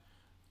mine.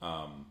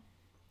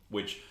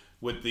 Which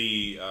with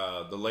the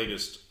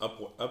latest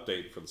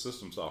update for the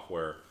system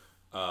software,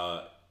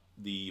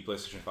 the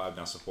PlayStation 5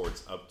 now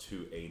supports up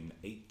to an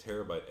 8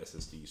 terabyte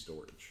SSD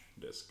storage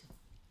disk.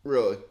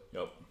 Really?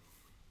 Yep.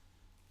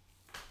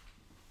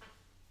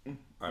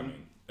 I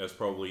mean, that's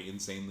probably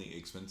insanely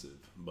expensive,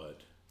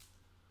 but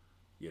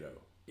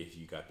if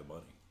you got the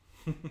money.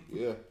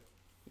 Yeah.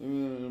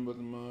 About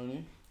the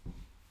money.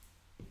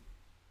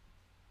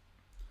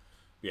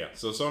 Yeah,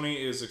 so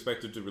Sony is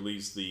expected to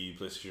release the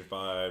PlayStation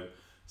 5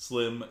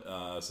 Slim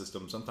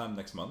system sometime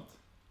next month.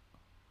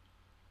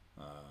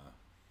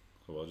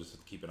 So we'll just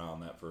have to keep an eye on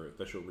that for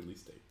official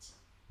release dates.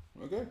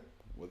 Okay.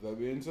 With that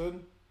being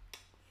said,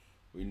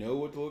 we know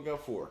what to look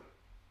out for.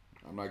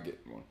 I'm not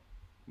getting one.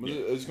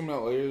 It's coming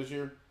out later this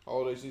year?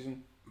 Holiday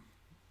season?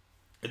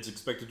 It's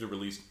expected to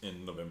release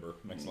in November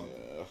next month.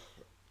 Yeah.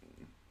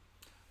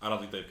 I don't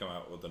think they've come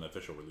out with an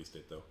official release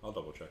date, though. I'll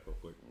double check real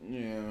quick.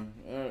 Yeah.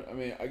 I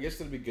mean, I guess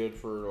that'd be good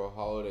for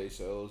holiday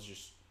sales.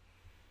 Just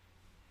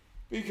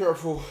be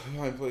careful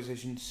behind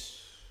PlayStations.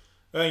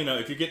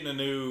 If you're getting a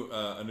new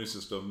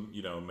system,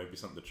 maybe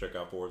something to check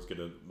out for is get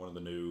one of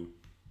the new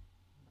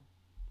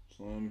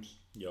Slims.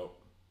 Yep.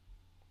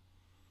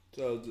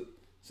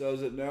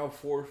 Sells it now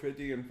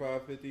 $450 and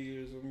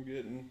 $550 as I'm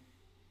getting,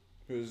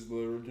 because the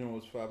original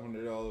was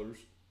 $500,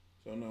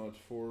 so now it's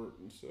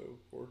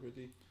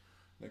 $450,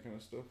 that kind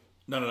of stuff.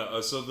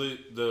 No. So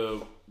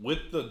the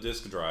with the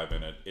disc drive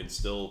in it, it's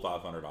still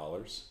 $500.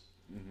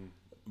 Mm-hmm.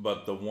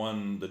 But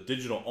the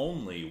digital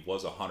only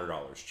was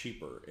 $100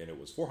 cheaper, and it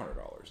was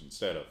 $400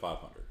 instead of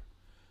 $500.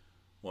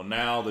 Well,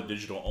 now the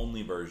digital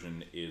only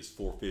version is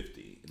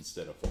 $450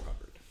 instead of $400.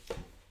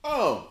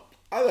 Oh,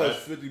 I thought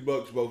it was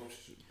 $50 both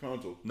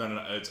consoles.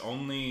 No. It's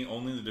only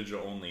the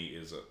digital only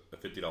is a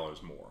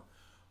 $50 more,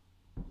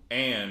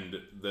 and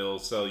they'll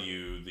sell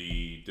you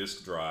the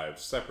disc drive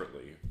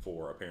separately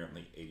for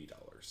apparently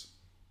 $80.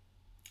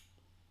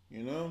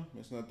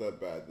 It's not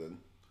that bad then.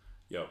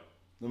 Yep.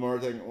 The more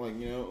thing,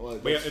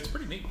 But yeah, it's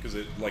pretty neat because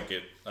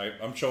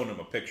I'm showing him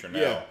a picture now,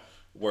 yeah,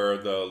 where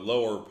the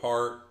lower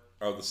part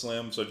of the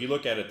Slim. So if you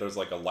look at it, there's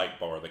like a light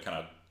bar that kind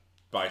of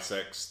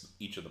bisects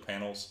each of the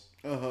panels.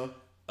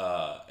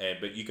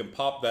 But you can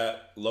pop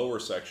that lower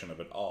section of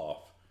it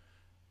off,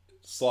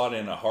 slot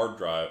in a hard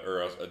drive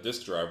or a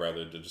disk drive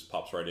rather, that just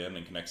pops right in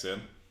and connects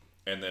in,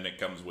 and then it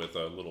comes with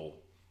a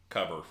little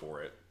cover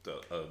for it,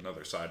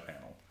 another side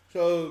panel.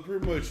 So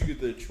pretty much you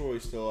get the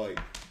choice to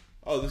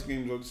Oh, this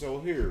game's on sale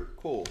here.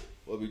 Cool.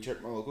 Let me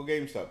check my local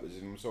GameStop. Is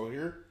it on sale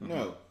here? Mm-hmm.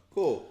 No.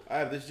 Cool. I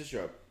have this disc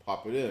drive.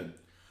 Pop it in.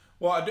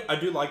 Well, I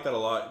do like that a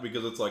lot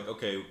because it's like,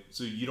 okay,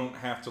 so you don't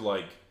have to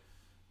like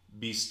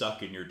be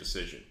stuck in your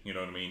decision. You know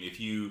what I mean? If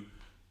you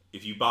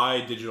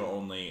buy digital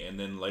only and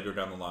then later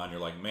down the line you're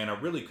like, man, I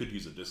really could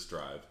use a disc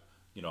drive.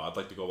 You know, I'd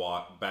like to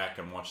go back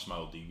and watch some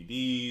old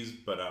DVDs,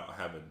 but I don't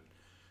have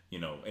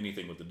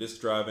anything with the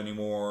disc drive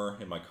anymore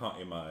in my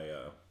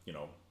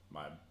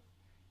my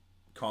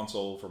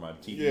console for my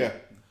TV. Yeah.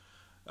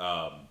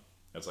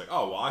 It's like,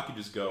 oh, well, I could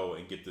just go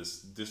and get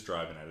this disc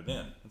drive and add it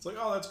in. It's like,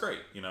 oh, that's great,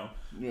 Yeah.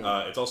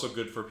 It's also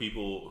good for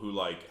people who,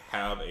 like,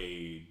 have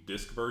a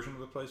disc version of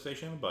the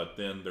PlayStation, but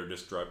then their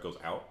disc drive goes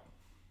out,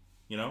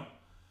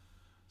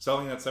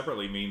 Selling that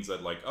separately means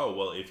that, like, oh,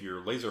 well, if your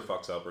laser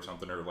fucks up or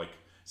something, or, like,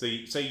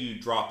 say you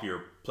drop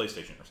your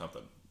PlayStation or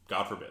something,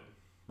 God forbid,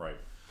 right?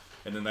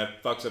 And then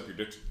that fucks up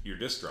your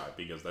disc drive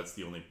because that's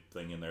the only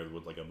thing in there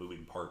with, like, a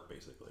moving part,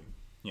 basically,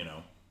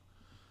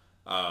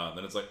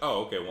 Then it's like,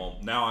 oh, okay, well,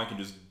 now I can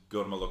just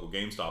go to my local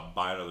GameStop,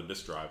 buy another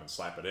disc drive, and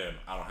slap it in.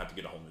 I don't have to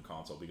get a whole new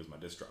console because my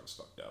disc drive is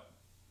fucked up.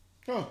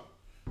 Huh.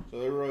 So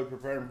they're really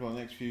preparing for the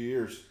next few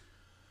years.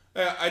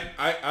 Yeah,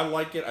 I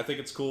like it. I think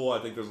it's cool. I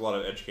think there's a lot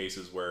of edge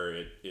cases where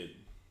it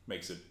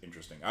makes it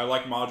interesting. I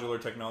like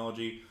modular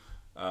technology.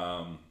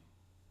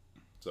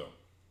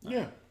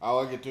 Yeah, I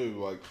like it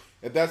too. Like,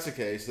 if that's the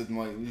case, then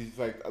like the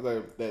fact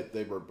that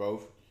they were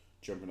both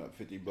jumping up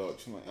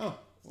 $50, I'm like, oh,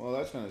 well,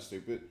 that's kind of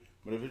stupid.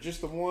 But if it's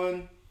just the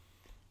one,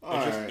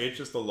 it's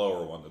just the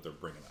lower one that they're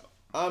bringing up.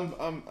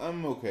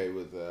 I'm okay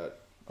with that.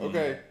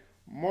 Okay,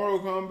 Mortal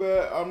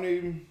Kombat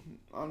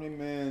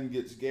Omni-Man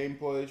gets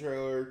gameplay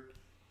trailer.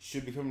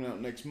 Should be coming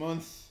out next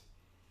month.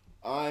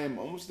 I am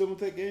almost done with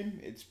that game.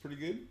 It's pretty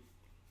good.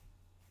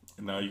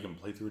 And now you can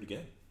play through it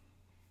again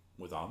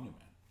with Omni-Man.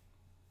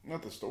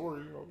 Not the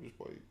story. I'll just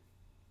play it.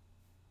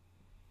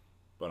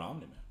 But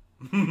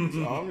Omni-Man. It's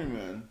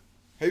Omni-Man.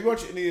 Have you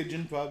watched any of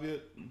Gen 5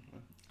 yet?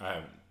 I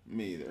haven't.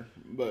 Me either.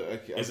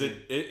 But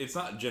it's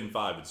not Gen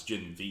 5, it's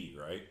Gen V,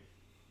 right?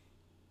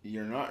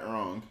 You're not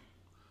wrong.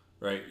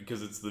 Right,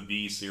 because it's the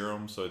V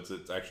serum, so it's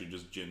actually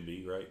just Gen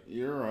V, right?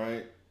 You're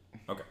right.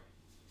 Okay.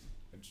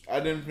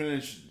 I didn't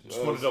finish.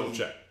 Just want to double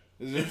check.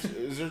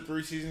 Is there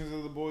 3 seasons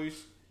of The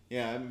Boys?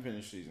 Yeah, I haven't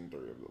finished season 3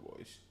 of The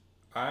Boys.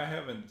 I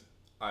haven't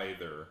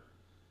either.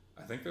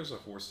 I think there's a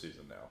 4th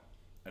season now.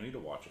 I need to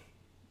watch it.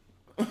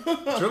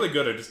 It's really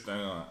good. It's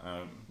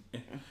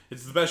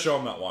the best show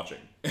I'm not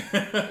watching.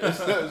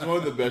 It's one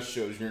of the best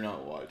shows you're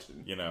not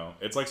watching.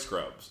 It's like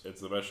Scrubs.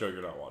 It's the best show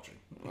you're not watching.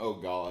 Oh,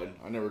 God.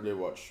 I never did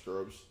watch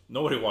Scrubs.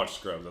 Nobody watched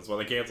Scrubs. That's why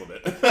they canceled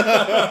it.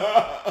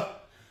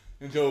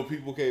 Until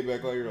people came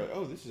back later, like,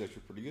 oh, this is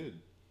actually pretty good.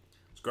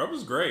 Scrubs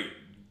is great.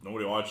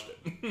 Nobody watched it.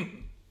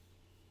 Kind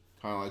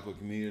of like with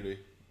Community.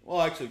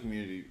 Well, actually,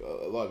 Community.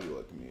 A lot of you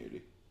like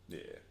Community. Yeah.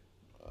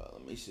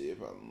 Let me see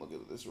if I'm looking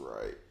at this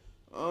right.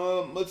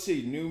 Let's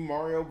see. New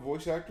Mario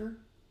voice actor.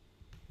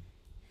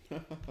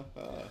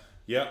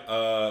 Yeah.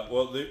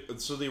 Well,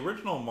 so the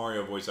original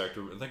Mario voice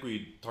actor, I think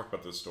we talked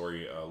about this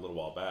story a little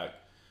while back.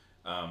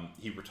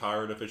 He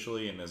retired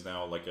officially and is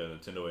now like a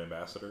Nintendo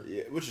ambassador.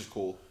 Yeah, which is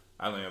cool.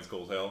 I think that's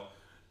cool as hell.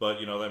 But,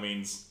 that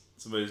means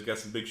somebody's got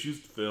some big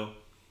shoes to fill.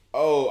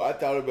 Oh, I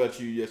thought about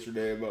you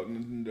yesterday about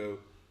Nintendo.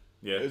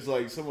 Yeah. It's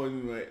like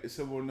someone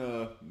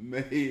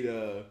made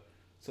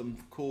some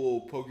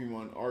cool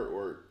Pokemon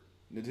artwork.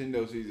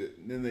 Nintendo sees it,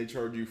 and then they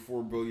charge you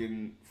 $4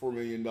 million for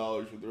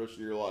the rest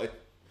of your life.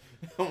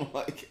 I'm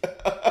like,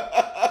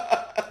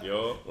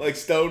 yup. Like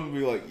Stone would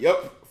be like,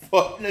 yep,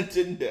 fuck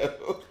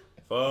Nintendo.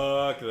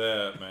 Fuck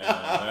that, man.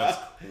 That's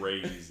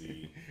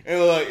crazy.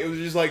 And like, it was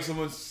just like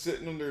someone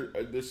sitting on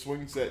their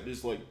swing set,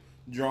 just like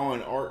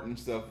drawing art and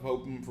stuff,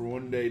 hoping for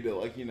one day to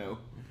like,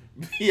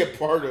 be a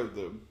part of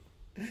them.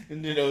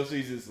 And Nintendo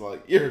sees it's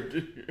like,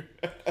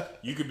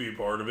 you could be a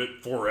part of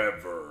it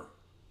forever.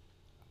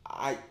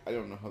 I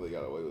don't know how they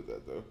got away with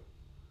that though.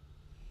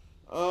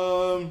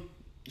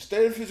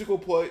 State of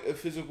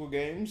physical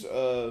games.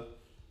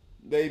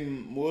 They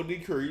will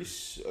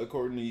decrease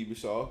according to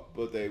Ubisoft,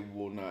 but they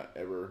will not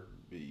ever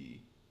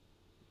be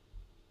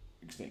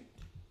extinct.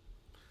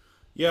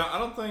 Yeah, I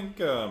don't think.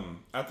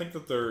 I think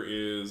that there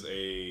is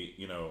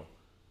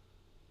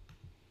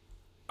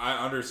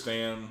I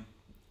understand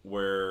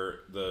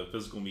where the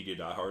physical media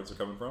diehards are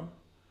coming from.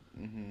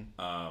 Mm-hmm.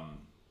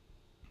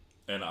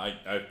 And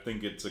I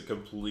think it's a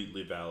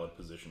completely valid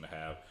position to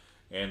have,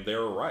 and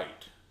they're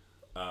right.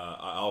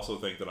 I also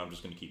think that I'm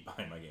just going to keep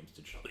buying my games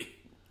digitally.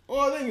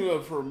 Well, I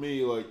think for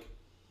me, like,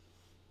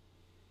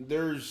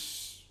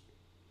 there's,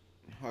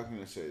 how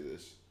can I say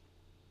this?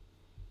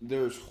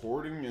 There's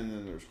hoarding and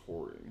then there's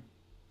hoarding.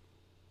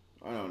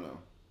 I don't know.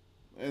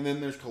 And then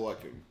there's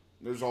collecting.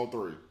 There's all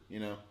three,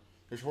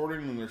 There's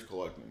hoarding and there's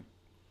collecting.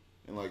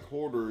 And, like,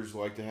 hoarders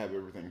like to have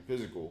everything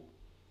physical.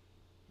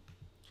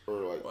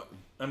 Or, like...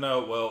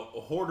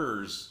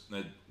 hoarders,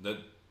 that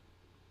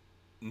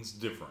it's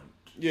different.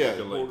 Yeah,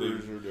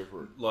 hoarders are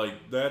different.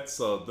 Like, that's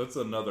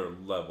another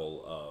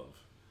level of,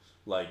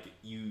 like,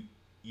 you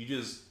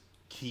just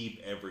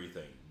keep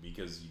everything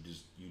because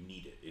you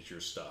need it. It's your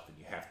stuff and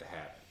you have to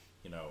have it.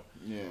 You know,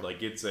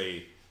 like it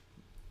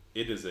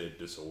is a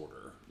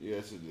disorder. Yeah,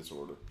 it's a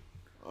disorder.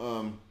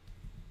 What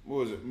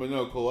was it? But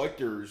no,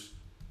 collectors,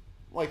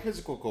 like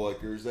physical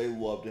collectors, they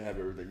love to have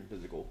everything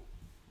physical.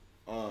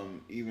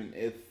 Even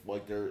if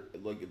like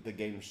if the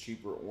game's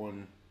cheaper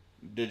on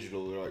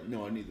digital, they're like,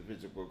 no, I need the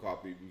physical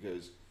copy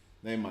because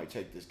they might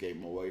take this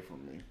game away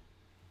from me.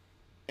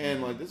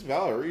 And like that's a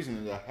valid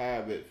reason to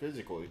have it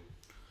physically.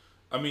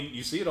 I mean,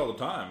 you see it all the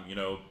time. You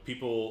know,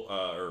 people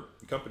or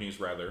companies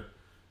rather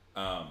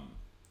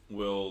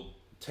will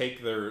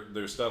take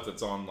their stuff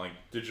that's on like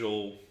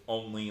digital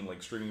only and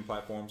like streaming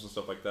platforms and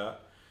stuff like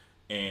that,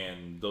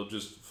 and they'll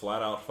just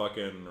flat out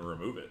fucking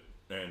remove it,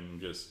 and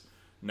just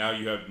now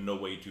you have no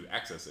way to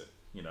access it.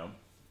 You know,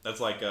 that's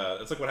like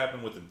what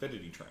happened with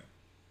Infinity Train.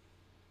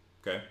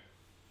 Okay,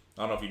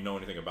 I don't know if you know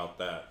anything about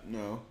that.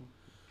 No.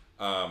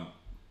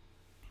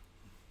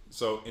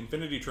 So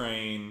Infinity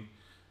Train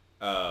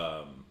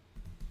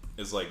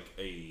is like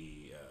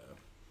it's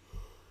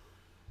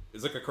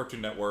like a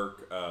Cartoon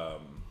Network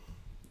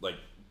like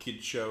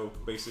kid show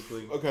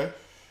basically. Okay.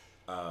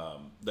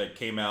 That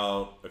came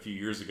out a few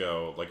years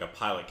ago. Like a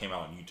pilot came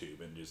out on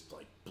YouTube and just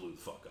like blew the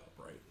fuck up,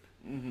 right?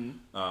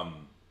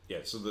 Mm-hmm. Yeah.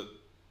 So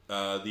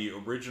the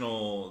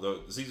original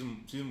the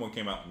season 1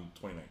 came out in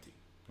 2019.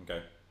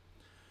 Okay.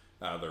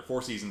 There are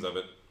 4 seasons of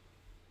it,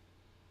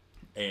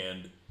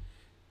 and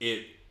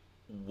it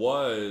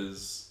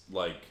was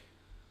like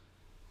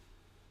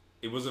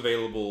it was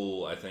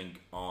available, I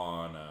think,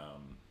 on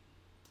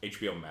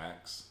HBO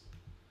Max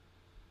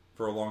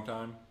for a long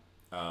time,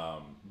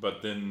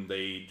 but then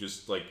they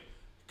just like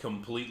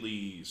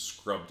completely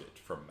scrubbed it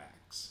from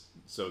Max,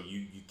 so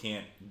you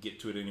can't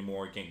get to it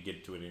anymore. You can't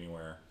get to it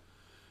anywhere,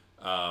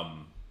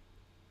 and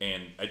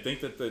I think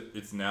that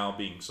it's now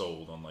being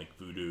sold on like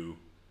Vudu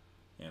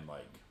and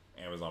like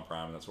Amazon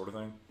Prime and that sort of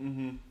thing.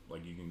 Mm-hmm.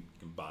 Like you can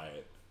buy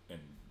it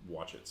and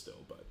watch it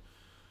still, but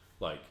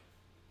like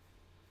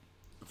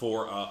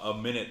for a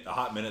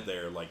hot minute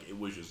there, like it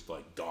was just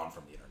like gone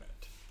from the internet.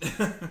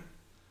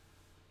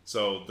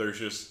 So there's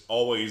just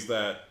always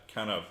that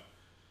kind of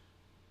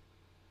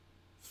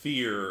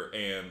fear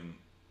and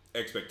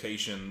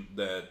expectation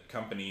that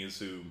companies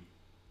who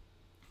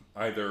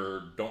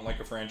either don't like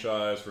a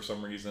franchise for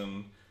some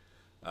reason,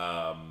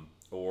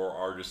 or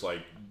are just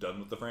like done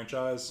with the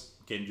franchise,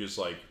 can just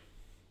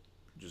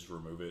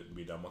remove it and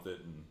be done with it.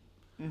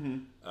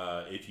 And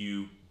if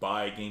you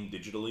buy a game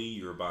digitally,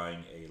 you're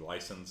buying a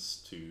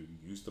license to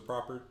use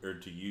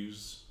to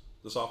use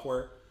the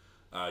software.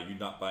 You're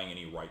not buying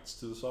any rights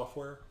to the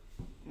software,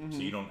 so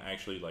you don't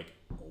actually like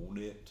own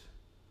it.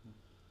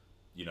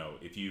 You know,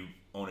 if you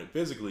own it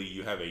physically,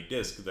 you have a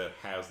disc that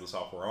has the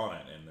software on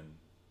it, and then,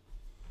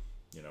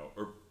 you know,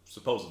 or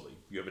supposedly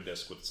you have a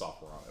disc with the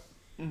software on it,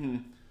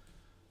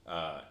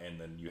 and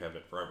then you have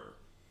it forever.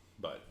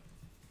 But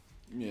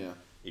yeah,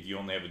 if you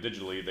only have it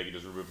digitally, they can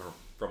just remove it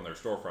from their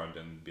storefront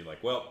and be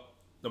like, well,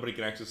 nobody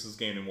can access this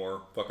game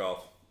anymore. Fuck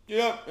off.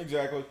 Yeah,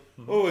 exactly.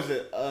 What was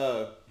it?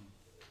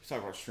 Let's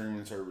talk about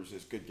streaming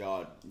services. Good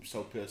God, I'm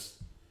so pissed.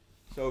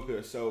 So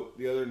pissed. So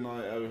the other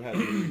night, I had a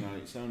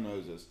night. Someone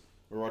knows this.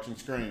 We're watching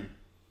Scream.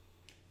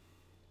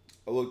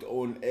 I looked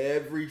on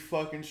every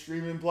fucking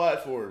streaming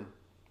platform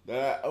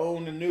that I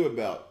owned and knew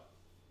about.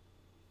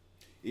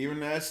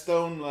 Even as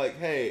Stone, like,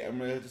 hey, I'm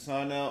gonna have to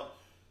sign out.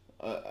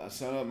 I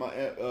sign up my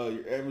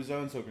your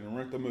Amazon so I can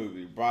rent the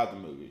movie, buy the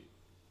movie.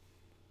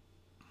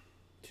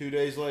 2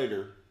 days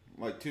later,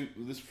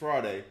 this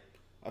Friday,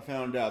 I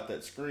found out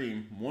that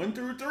Scream 1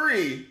 through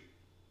 3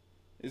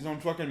 is on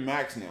fucking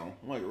Max now.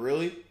 I'm like,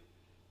 really?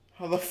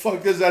 How the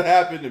fuck does that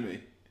happen to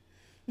me?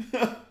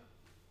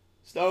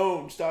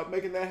 Stone, stop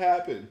making that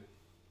happen.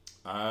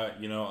 I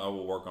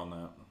will work on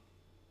that.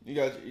 You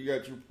got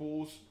your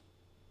pools?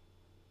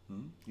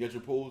 You got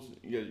your pools?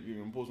 You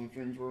gonna pull some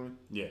strings for me?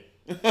 Yeah.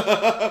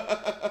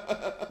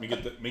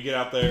 me get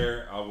out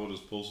there. I will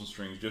just pull some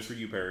strings just for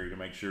you, Perry, to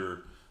make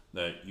sure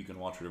that you can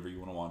watch whatever you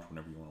want to watch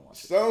whenever you want to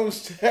watch it.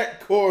 Stone's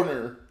Tech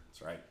Corner.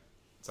 That's right.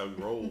 That's how we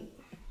roll.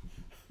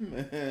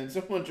 Man,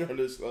 someone tried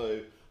to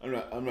say, I'm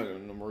not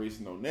gonna release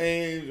no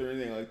names or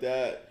anything like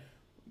that.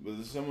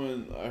 But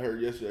someone I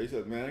heard yesterday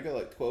said, man, I got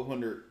like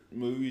 1,200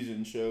 movies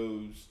and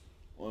shows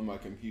on my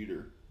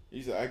computer.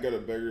 He said, I got a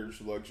bigger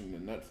selection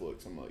than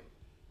Netflix. I'm like,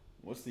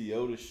 what's the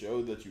oldest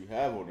show that you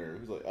have on there?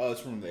 He's like, oh,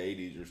 it's from the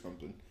 80s or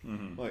something.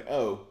 I'm like,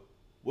 oh,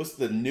 what's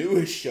the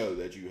newest show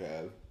that you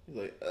have? He's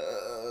like,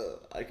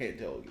 I can't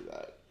tell you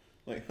that.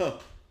 I'm like, huh,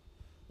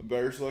 a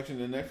better selection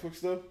than Netflix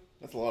though?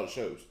 That's a lot of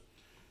shows.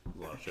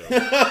 A lot of shows.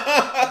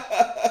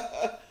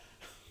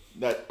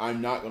 That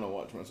I'm not going to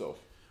watch myself.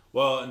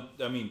 Well,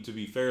 I mean, to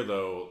be fair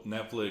though,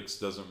 Netflix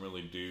doesn't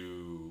really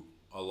do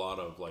a lot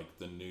of like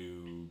the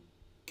new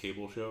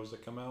cable shows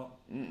that come out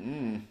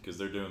because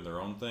they're doing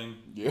their own thing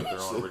with their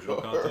own original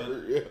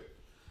content. Yeah.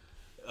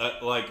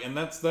 And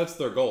that's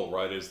their goal,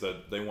 right? Is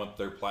that they want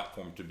their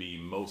platform to be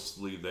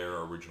mostly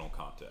their original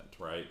content,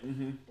 right?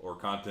 Or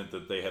content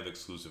that they have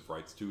exclusive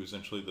rights to,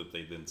 essentially, that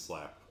they then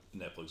slap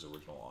Netflix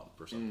original on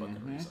for some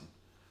fucking reason.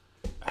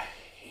 I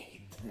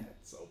hate that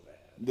so bad.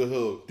 The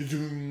hook.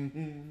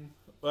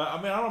 Well,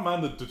 I mean, I don't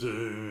mind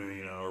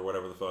the or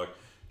whatever the fuck.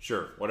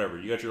 Sure, whatever.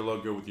 You got your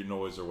logo with your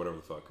noise or whatever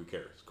the fuck. Who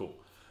cares? Cool.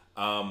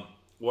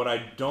 What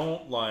I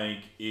don't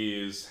like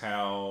is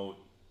how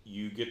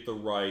you get the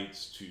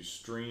rights to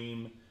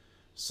stream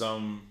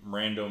some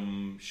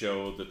random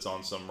show that's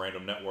on some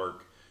random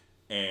network,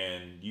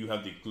 and you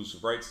have the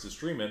exclusive rights to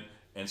stream it,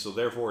 and so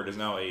therefore it is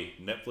now a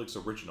Netflix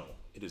original.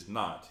 It is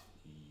not.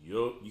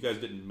 You guys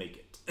didn't make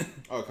it.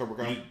 Oh, Cobra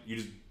Kai? You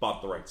just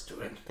bought the rights to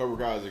it. Cobra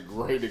Kai is a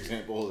great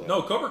example of that.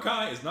 No, Cobra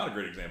Kai is not a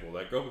great example of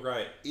that. Cobra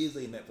Kai is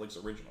a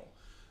Netflix original.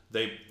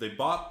 They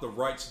bought the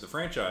rights to the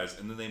franchise,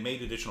 and then they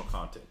made additional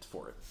content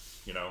for it,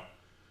 you know?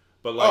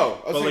 But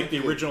like,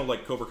 the original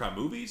like Cobra Kai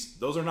movies,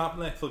 those are not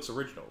Netflix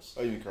originals.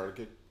 Oh, you mean Karate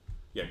Kid?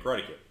 Yeah,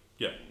 Karate Kid.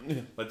 Yeah.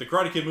 Like the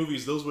Karate Kid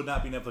movies, those would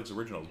not be Netflix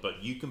originals,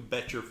 but you can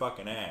bet your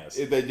fucking ass.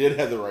 If they did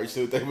have the rights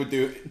to it, they would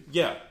do it.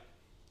 Yeah.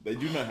 They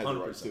do not have 100%. The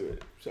rights to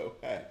it. So,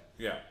 hey.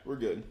 Yeah. We're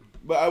good.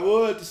 But I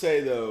will have to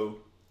say, though,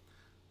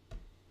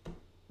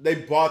 they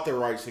bought the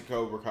rights to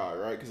Cobra Kai,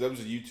 right? Because that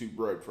was a YouTube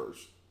Red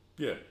first.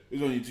 Yeah. It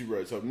was on YouTube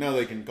Red, so now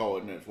they can call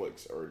it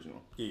Netflix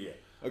original. Yeah.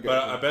 Okay.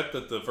 But I bet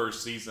that the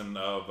first season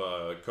of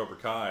Cobra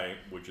Kai,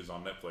 which is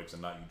on Netflix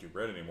and not YouTube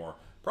Red anymore,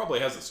 probably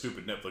has a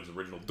stupid Netflix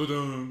original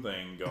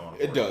thing going on.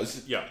 It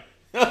does. Yeah.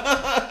 It's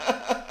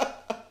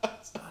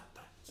not.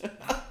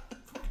 God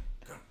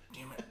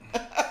damn it.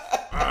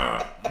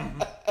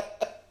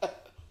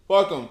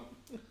 Welcome.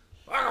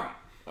 I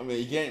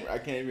mean, I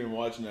can't even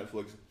watch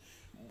Netflix.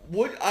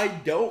 What I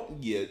don't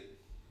get,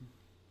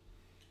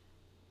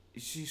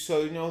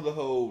 so you know the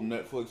whole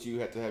Netflix, you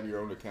have to have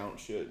your own account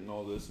shit and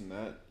all this and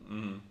that.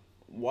 Mm-hmm.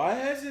 Why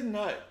has it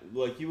not,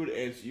 like you would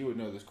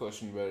know this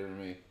question better than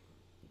me.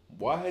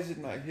 Why has it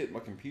not hit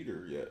my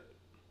computer yet?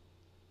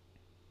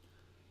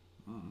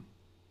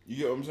 You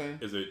get what I'm saying?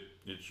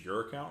 It's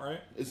your account,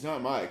 right? It's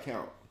not my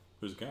account.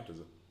 Whose account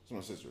is it? It's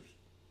my sister's.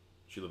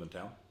 She live in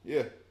town?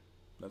 Yeah.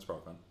 That's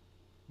probably fine.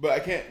 But I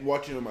can't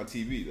watch it on my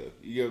TV though.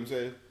 You get what I'm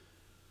saying?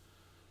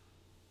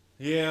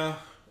 Yeah.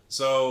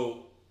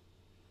 So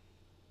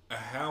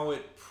how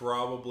it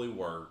probably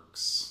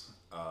works.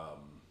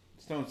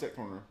 Stone Set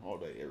Corner all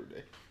day, every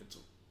day. It's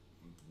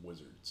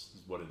wizards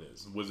is what it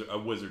is. A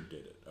wizard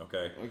did it.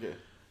 Okay. Okay.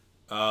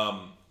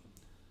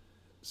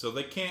 So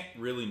they can't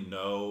really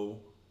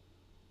know,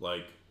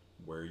 like,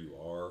 where you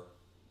are.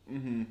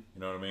 Mm-hmm. You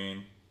know what I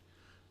mean?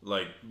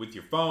 Like with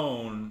your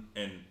phone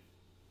and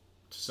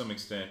to some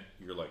extent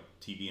your like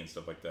TV and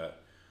stuff like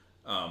that.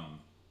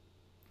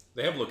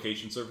 They have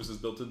location services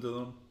built into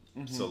them.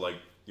 Mm-hmm. So like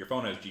your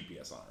phone has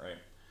GPS on it, right?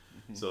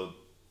 Mm-hmm. So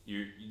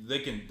they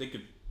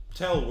could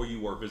tell where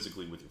you are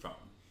physically with your phone.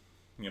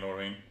 You know what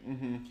I mean?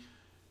 Mm-hmm.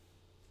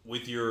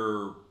 With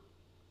your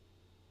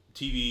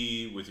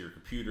TV, with your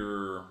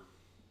computer,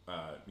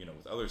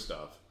 with other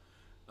stuff,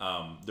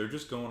 they're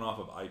just going off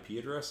of IP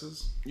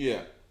addresses.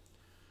 Yeah.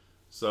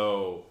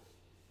 So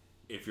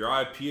if your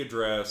IP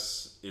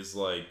address is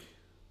like,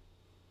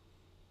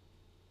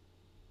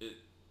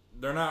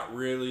 they're not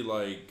really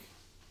like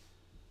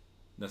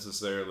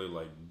necessarily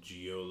like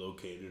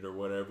geolocated or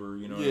whatever,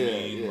 you know what I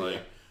mean? Yeah, like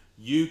yeah.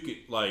 You could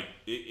like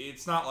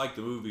it's not like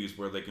the movies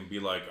where they can be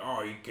like,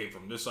 oh, he came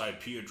from this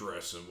IP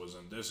address and was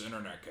in this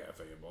internet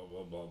cafe, blah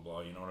blah blah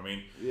blah. You know what I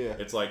mean? Yeah.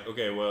 It's like,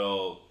 okay,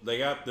 well, they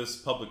got this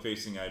public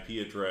facing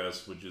IP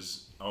address which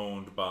is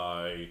owned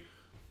by,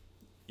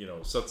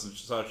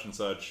 such and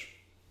such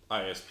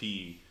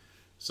ISP,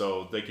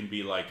 so they can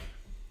be like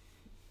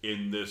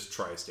in this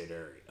tri-state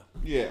area.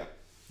 Yeah.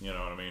 You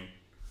know what I mean?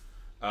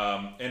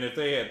 And if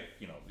they had,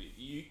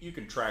 you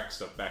can track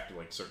stuff back to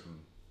like certain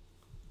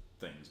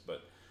things,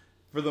 but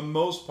for the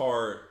most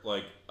part,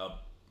 like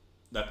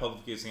that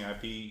public facing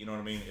IP, you know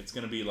what I mean? It's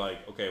going to be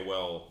like, okay,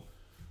 well,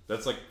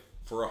 that's like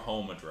for a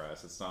home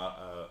address. It's not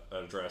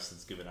an address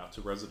that's given out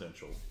to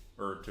residential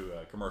or to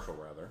commercial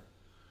rather.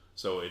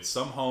 So it's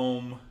some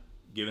home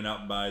given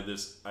out by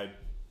this,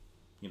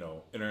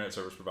 internet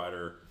service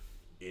provider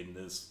in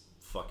this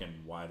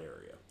fucking wide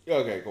area.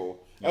 Okay,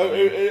 cool.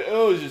 It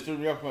was just threw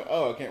me off.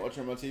 I can't watch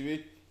it on my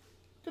TV.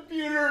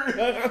 Computer.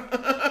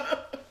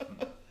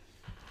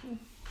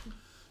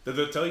 Did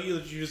they tell you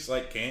that you just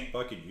like can't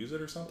fucking use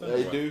it or something?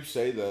 They do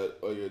say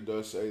that. Like it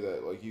does say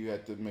that. Like you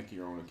have to make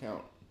your own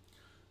account.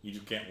 You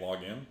just can't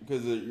log in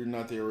because you're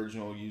not the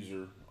original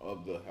user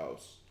of the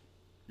house.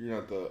 You're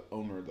not the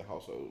owner of the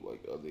household,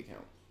 like of the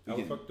account. How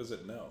the fuck does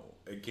it know?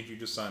 Can't you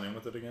just sign in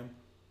with it again?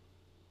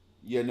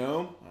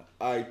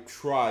 I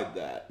tried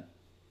that.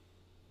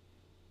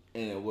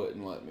 And it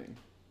wouldn't let me.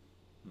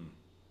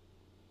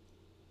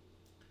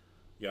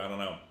 Yeah, I don't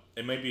know.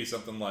 It may be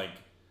something like...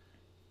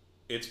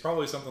 It's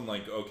probably something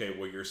like, okay,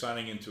 well, you're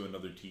signing into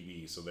another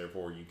TV, so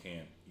therefore you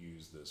can't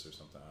use this or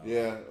something.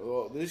 Yeah,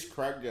 well, this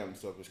crackdown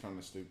stuff is kind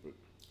of stupid.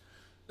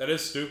 That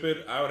is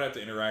stupid. I would have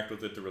to interact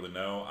with it to really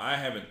know. I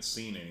haven't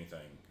seen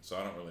anything, so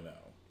I don't really know.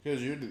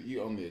 Because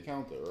you own the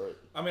account, though, right?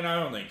 I mean,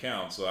 I own the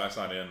account, so I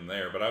signed in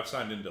there, but I've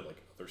signed into,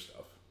 like, other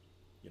stuff,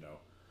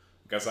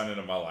 I signed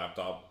into my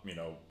laptop,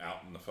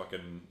 out in the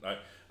fucking...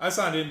 I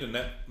signed into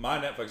my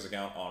Netflix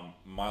account on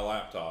my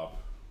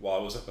laptop while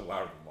I was up at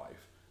Louder Than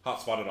Life.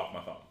 Hotspotted off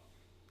my phone,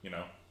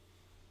 Yeah.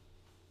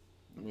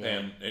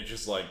 And it's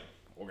just like,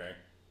 okay.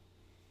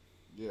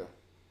 Yeah.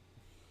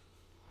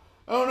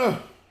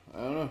 I don't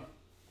know.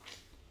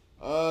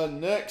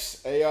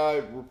 Next, AI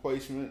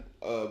replacement,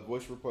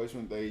 voice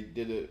replacement. They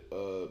did it,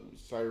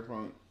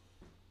 Cyberpunk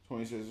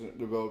 2016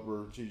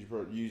 developer TG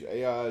Pro used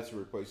AI to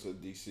replace a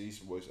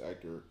deceased voice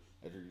actor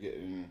after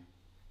getting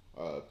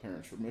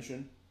parents'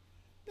 permission.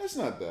 That's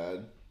not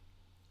bad.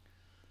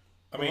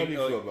 How do you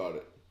feel about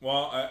it?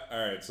 Well,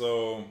 alright,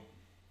 so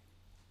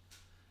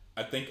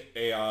I think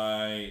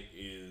AI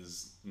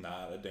is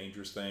not a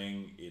dangerous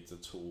thing. It's a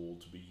tool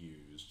to be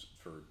used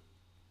for,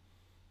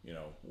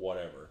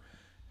 whatever.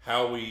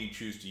 How we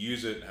choose to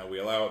use it, how we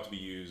allow it to be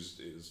used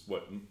is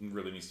what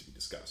really needs to be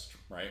discussed,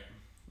 right?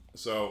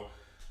 So,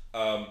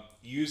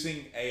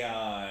 using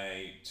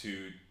AI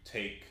to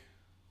take,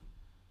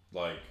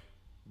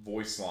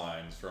 voice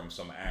lines from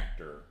some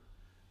actor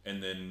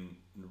and then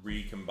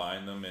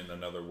recombine them in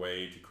another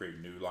way to create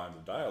new lines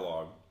of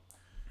dialogue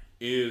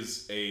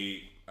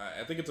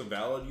I think it's a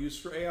valid use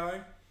for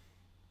AI.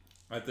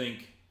 I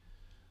think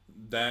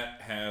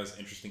that has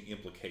interesting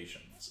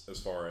implications as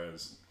far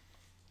as,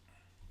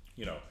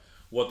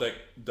 what that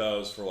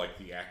does for,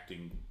 the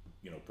acting,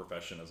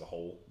 profession as a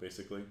whole,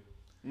 basically.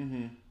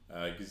 Mm-hmm.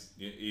 Because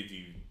if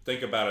you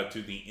think about it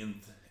to the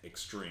nth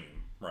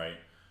extreme, right,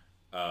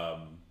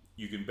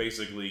 you can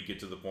basically get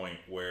to the point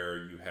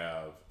where you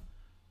have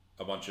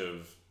a bunch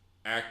of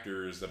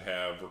actors that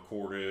have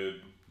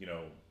recorded,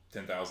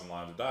 10,000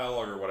 lines of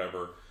dialogue or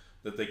whatever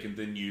that they can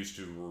then use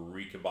to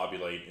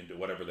recombobulate into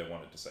whatever they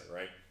want it to say,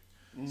 right?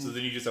 Mm-hmm. So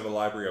then you just have a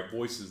library of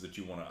voices that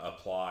you want to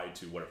apply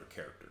to whatever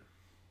character.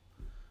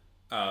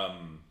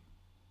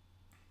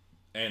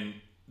 And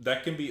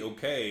that can be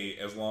okay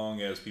as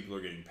long as people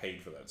are getting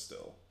paid for that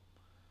still.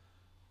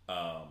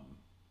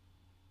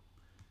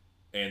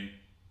 And,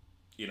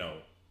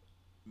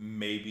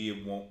 maybe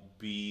it won't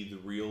be the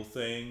real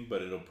thing,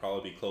 but it'll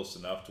probably be close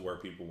enough to where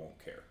people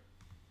won't care.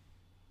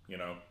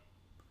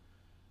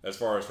 As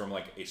far as from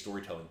a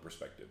storytelling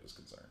perspective is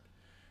concerned.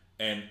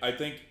 And I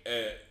think,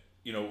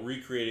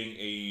 recreating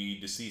a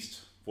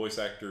deceased voice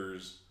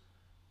actor's,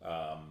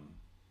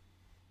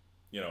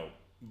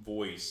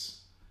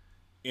 voice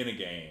in a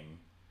game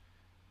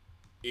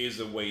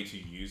is a way to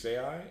use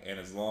AI, and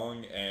as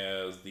long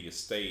as the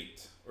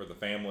estate or the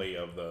family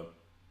of the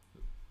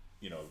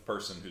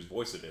person whose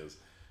voice it is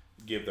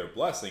give their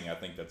blessing, I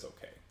think that's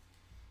okay.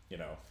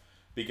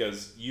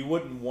 Because you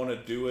wouldn't want to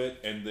do it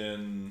and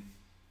then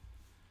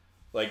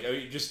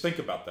just think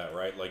about that,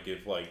 right?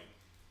 If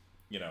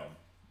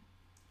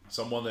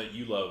someone that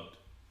you loved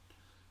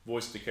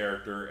voiced a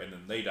character and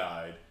then they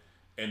died,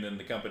 and then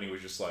the company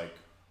was just like,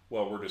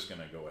 well, we're just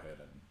gonna go ahead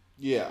and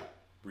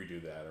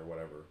redo that or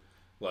whatever.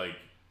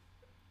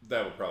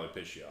 That would probably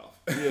piss you off.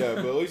 Yeah,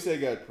 but at least they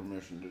got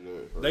permission to do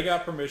it first. They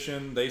got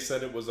permission. They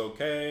said it was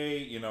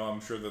okay. I'm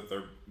sure that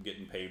they're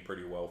getting paid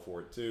pretty well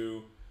for it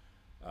too.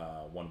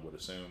 One would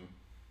assume.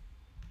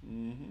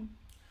 Mm-hmm.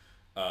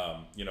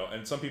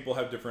 And some people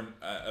have different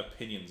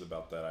opinions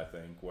about that, I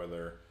think,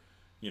 whether,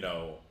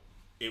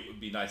 it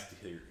would be nice to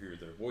hear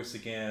their voice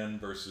again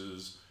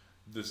versus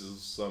this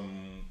is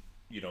some,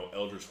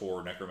 Eldritch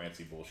Horror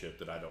necromancy bullshit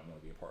that I don't want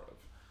to be a part of.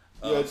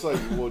 Yeah, it's like,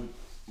 well,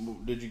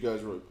 did you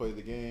guys really play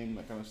the game,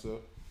 that kind of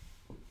stuff?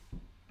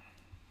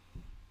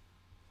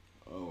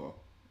 Oh, well.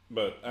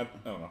 But, I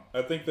don't know.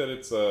 I think that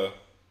it's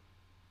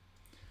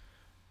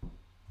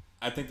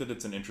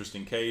an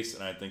interesting case,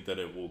 and I think that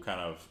it will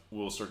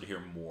we'll start to hear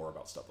more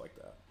about stuff like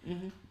that.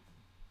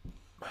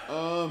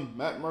 Mm-hmm.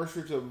 Matt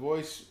Mercer to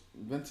voice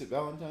Vincent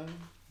Valentine,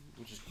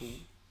 which is cool.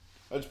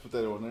 I just put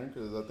that on there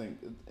because I think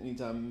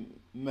anytime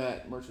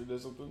Matt Mercer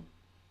does something,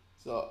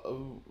 it's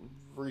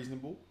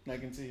reasonable. And I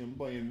can see him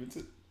playing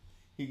Vincent.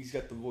 He's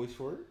got the voice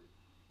for it.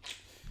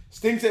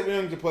 Stinks that we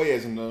don't get to play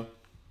as him, though.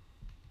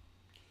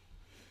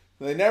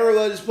 They never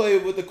let us play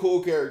with the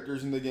cool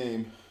characters in the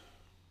game.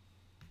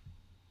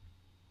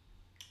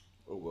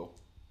 Oh, well.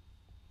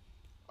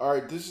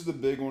 Alright, this is the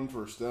big one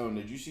for Stone.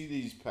 Did you see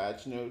these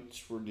patch notes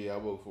for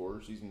Diablo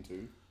 4 Season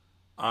 2?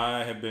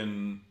 I have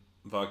been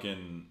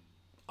fucking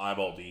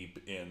eyeball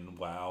deep in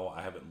WoW.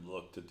 I haven't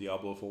looked at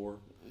Diablo 4.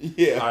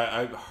 Yeah.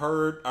 I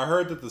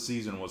heard that the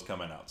season was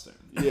coming out soon.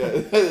 Yeah,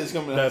 it's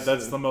coming out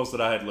That's soon. the most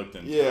that I had looked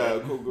into. Yeah,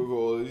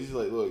 cool. He's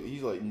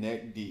like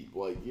neck deep.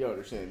 You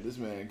understand, this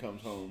man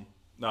comes home.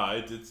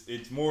 No,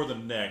 it's more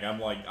than neck.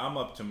 I'm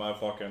up to my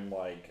fucking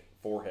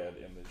forehead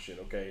in this shit,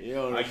 okay?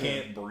 I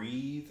can't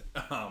breathe.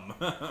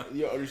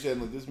 You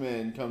understand, this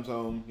man comes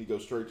home, he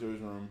goes straight to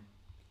his room.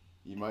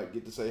 You might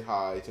get to say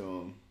hi to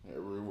him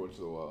every once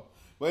in a while.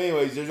 But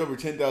anyways, there's over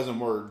 10,000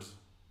 words.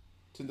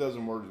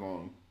 10,000 words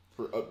long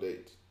for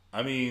updates.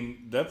 I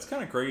mean, that's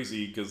kind of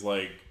crazy because,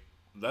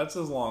 that's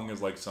as long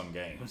as, some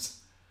games.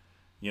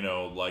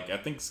 I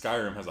think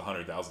Skyrim has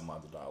 100,000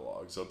 lines of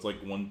dialogue, so it's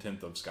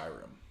 1/10 of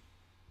Skyrim.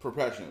 For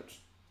patch notes.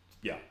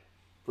 Yeah.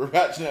 For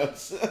patch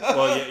notes.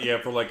 Well,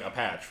 yeah, for like a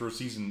patch for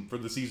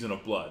the season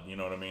of Blood. You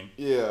know what I mean?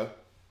 Yeah.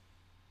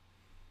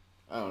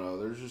 I don't know.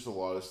 There's just a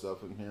lot of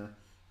stuff in here.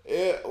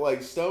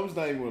 Stone's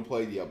not even going to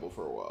play Diablo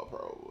for a while,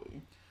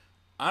 probably.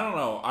 I don't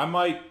know. I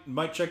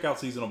might check out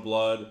Season of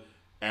Blood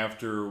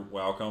after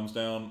WoW comes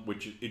down,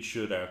 which it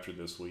should after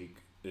this week.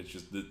 It's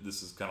just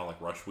this is kind of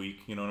like rush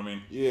week. You know what I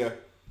mean? Yeah.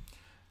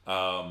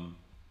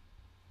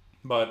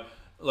 But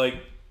like,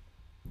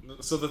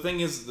 so the thing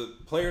is, the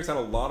players had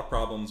a lot of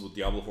problems with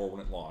Diablo 4 when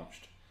it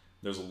launched.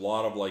 There's a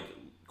lot of like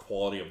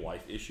quality of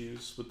life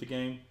issues with the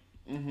game.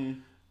 Mm-hmm.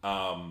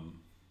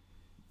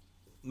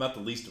 Not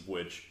the least of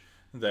which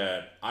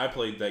that I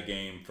played that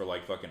game for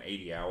like fucking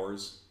 80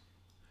 hours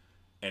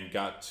and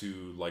got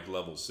to like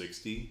level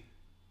 60.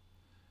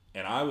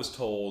 And I was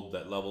told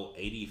that level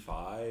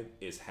 85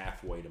 is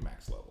halfway to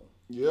max level.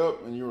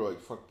 Yep, and you were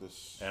like, fuck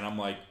this. And I'm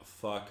like,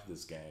 fuck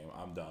this game.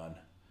 I'm done.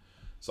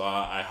 So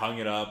I hung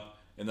it up,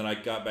 and then I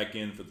got back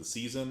in for the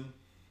season.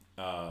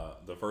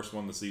 The first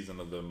one, the season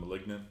of the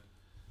Malignant.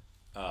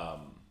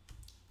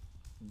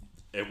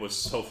 It was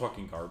so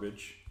fucking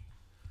garbage.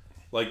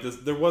 Like,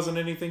 there wasn't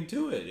anything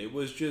to it. It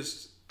was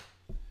just,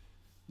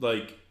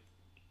 like,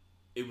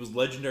 it was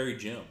legendary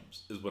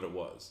gems, is what it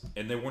was.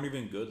 And they weren't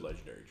even good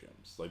legendary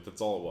gems. Like,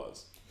 that's all it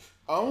was.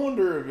 I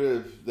wonder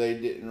if they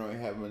didn't really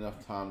have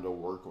enough time to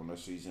work on a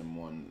season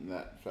 1 in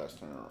that fast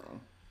turnaround.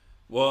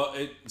 Well,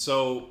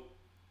 so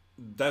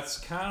that's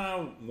kind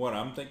of what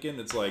I'm thinking.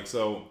 It's like,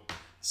 so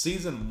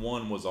season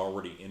 1 was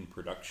already in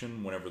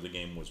production whenever the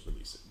game was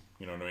releasing.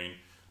 You know what I mean?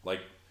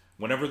 Like,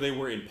 whenever they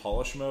were in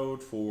polish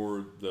mode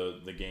for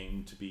the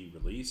game to be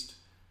released,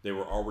 they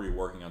were already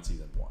working on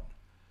season 1.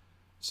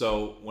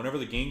 So whenever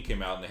the game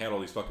came out and they had all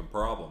these fucking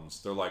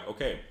problems, they're like,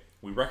 okay,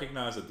 we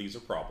recognize that these are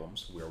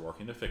problems. We are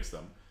working to fix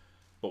them,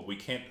 but we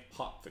can't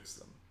hot fix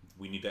them.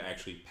 We need to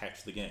actually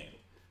patch the game.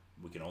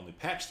 We can only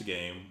patch the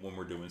game when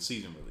we're doing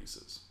season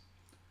releases.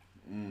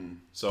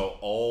 So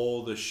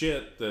all the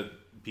shit that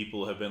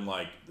people have been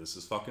like, this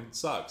is fucking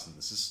sucks and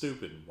this is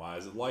stupid and why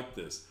is it like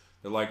this?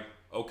 They're like,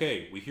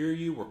 okay, we hear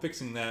you, we're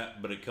fixing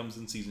that, but it comes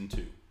in season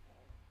 2.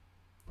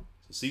 So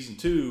season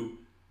 2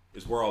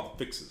 is where all the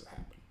fixes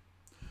happen.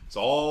 So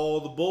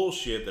all the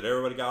bullshit that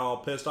everybody got all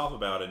pissed off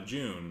about in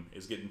June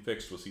is getting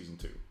fixed with season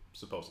 2,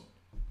 supposedly.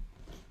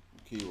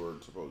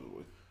 Keyword,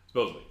 supposedly.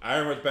 Supposedly. I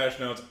haven't read the patch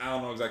notes. I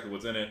don't know exactly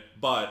what's in it,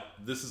 but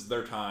this is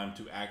their time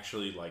to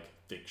actually like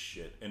fix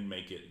shit and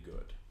make it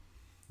good.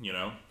 You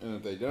know? And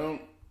if they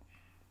don't,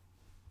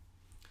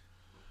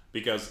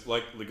 because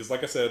like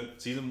I said,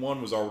 season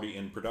 1 was already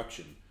in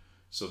production,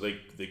 so they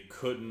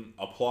couldn't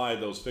apply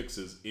those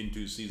fixes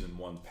into season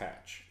 1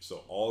 patch.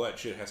 So all that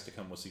shit has to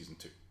come with season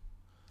 2.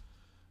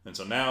 And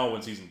so now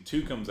when season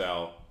 2 comes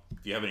out,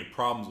 if you have any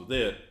problems with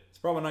it, it's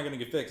probably not going to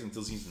get fixed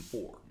until season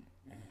 4.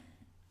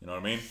 You know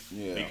what I mean?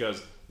 Yeah.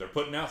 Because they're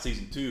putting out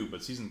season 2,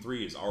 but season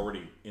 3 is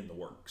already in the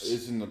works.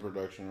 It's in the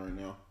production right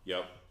now.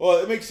 Yep. Well,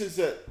 it makes sense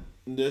that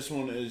this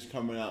one is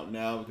coming out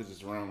now because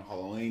it's around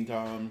Halloween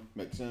time.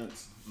 Makes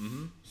sense.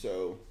 Mm-hmm.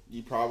 So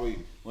you probably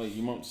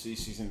you won't see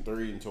season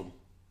 3 until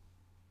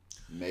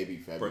maybe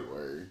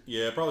February.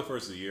 Yeah, probably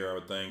first of the year, I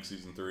would think.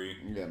 Season 3.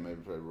 Yeah,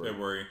 maybe February.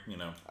 February, you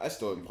know. I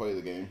still haven't played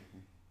the game.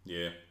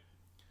 Yeah.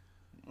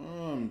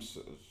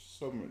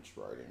 So much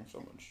writing, so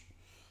much.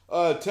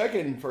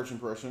 Tekken first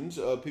impressions.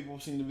 People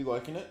seem to be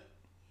liking it.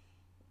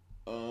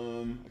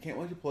 I can't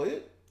wait to play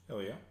it.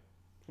 Hell yeah.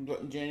 Comes out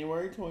in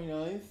January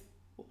 29th.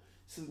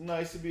 It's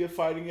nice to be a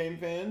fighting game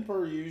fan,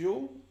 per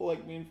usual. I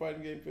like being a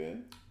fighting game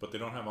fan. But they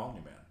don't have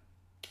Omni-Man.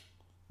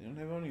 They don't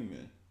have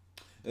Omni-Man.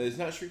 It's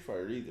not Street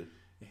Fighter either.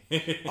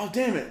 Oh,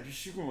 damn it.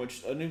 Super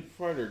much. A new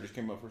fighter just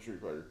came out for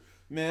Street Fighter.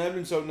 Man, I've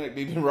been so neck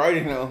deep in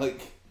writing now.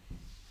 Like,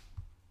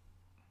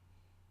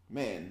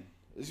 man,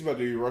 this is about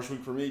to be a rush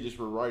week for me just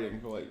for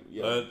writing. Like,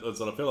 yeah. That's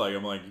what I feel like.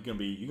 I'm like, you're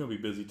gonna be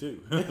busy too.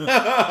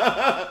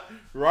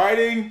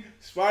 Writing,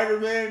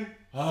 Spider-Man.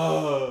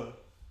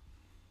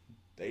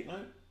 Date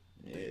night?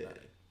 Yeah.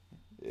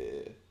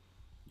 Yeah.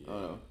 I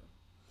don't know.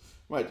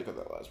 Might have to cut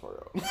that last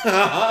part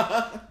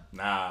out.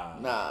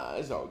 Nah,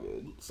 it's all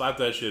good. Slap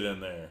that shit in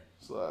there.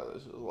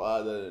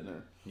 Slide that in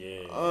there.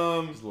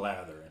 Yeah. Just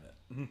lather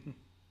in it.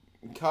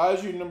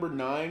 Kaiju number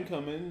 9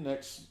 coming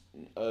next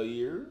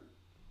year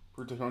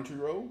for the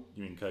Crunchyroll.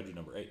 You mean Kaiju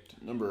number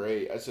 8? Number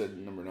 8. I said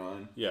number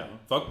 9. Yeah.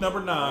 Fuck number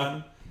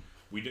 9.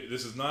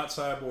 This is not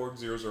Cyborg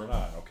 009,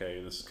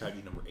 okay? This is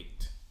Kaiju number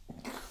 8.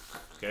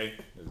 Okay?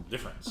 There's a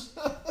difference.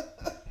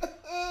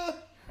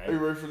 Are you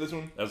ready for this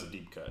one? That was a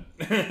deep cut.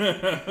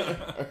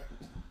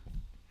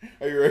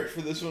 Are you ready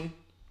for this one?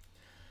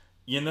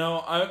 You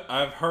know,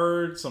 I've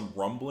heard some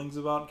rumblings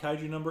about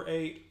Kaiju number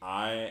 8.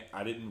 I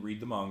didn't read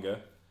the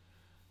manga.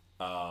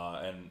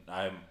 And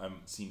I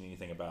haven't seen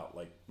anything about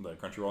like the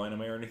Crunchyroll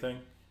anime or anything.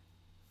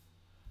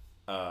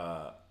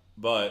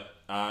 But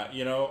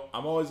you know,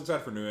 I'm always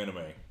excited for new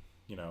anime.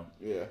 You know.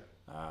 Yeah.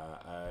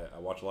 I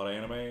watch a lot of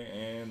anime,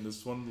 and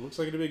this one looks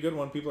like it'll be a good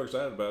one. People are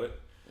excited about it.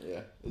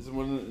 Yeah, it's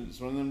one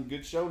of them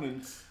good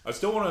shonens. I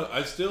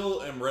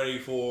still am ready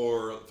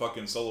for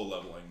fucking Solo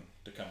Leveling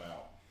to come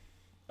out.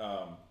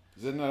 Is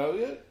Is it not out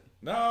yet?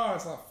 No,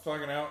 it's not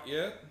fucking out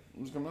yet.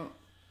 When's it come out?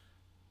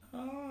 I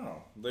don't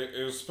know.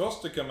 It was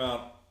supposed to come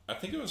out. I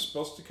think it was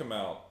supposed to come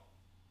out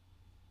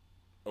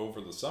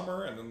over the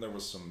summer, and then there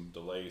was some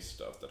delay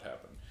stuff that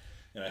happened.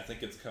 And I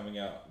think it's coming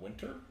out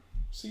winter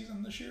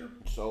season this year.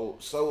 So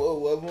solo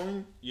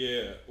leveling?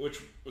 Yeah,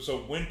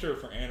 so winter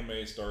for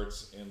anime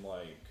starts in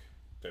like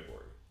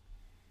February.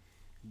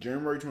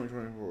 January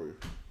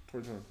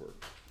 2024.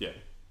 Yeah.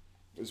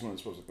 Is when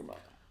it's supposed to come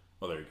out.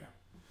 Well, there you go.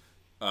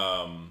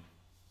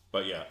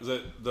 But yeah,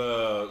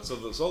 the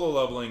solo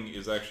leveling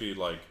is actually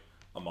like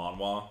a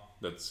manhwa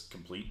that's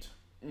complete.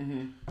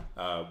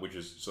 Mm-hmm. Which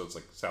is, so it's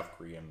like South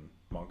Korean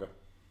manga,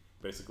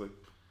 basically.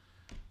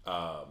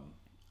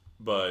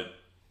 But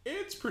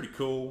it's pretty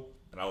cool,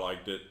 and I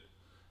liked it.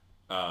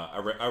 I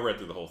read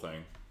through the whole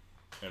thing,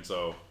 and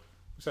so I'm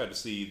excited to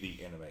see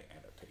the anime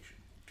adaptation.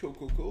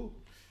 Cool.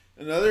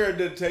 Another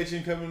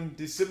adaptation coming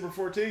December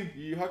 14th,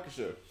 YuYu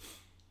Hakusho.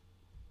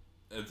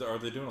 Are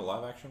they doing a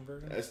live action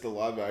version? That's the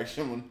live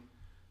action one.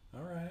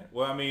 All right.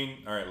 Well, I mean,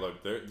 all right.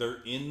 Look,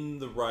 they're in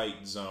the right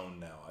zone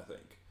now. I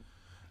think.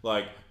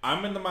 Like,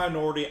 I'm in the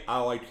minority. I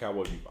liked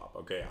Cowboy Bebop.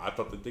 Okay, I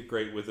thought they did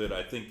great with it.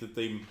 I think that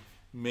they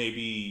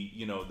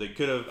maybe, they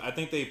could have. I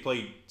think they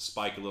played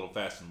Spike a little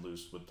fast and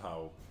loose with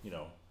how,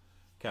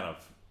 kind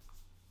of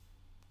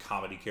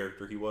comedy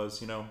character he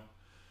was.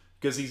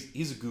 Because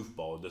he's a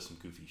goofball and does some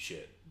goofy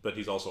shit, but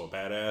he's also a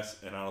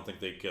badass, and I don't think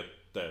they get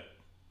that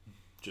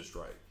just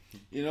right.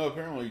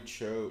 Apparently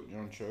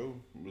John Cho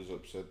was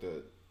upset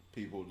that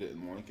people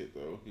didn't like it,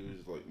 though. He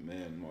was like,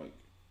 man, like...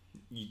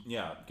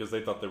 Yeah, because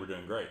they thought they were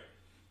doing great.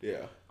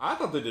 Yeah. I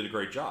thought they did a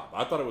great job.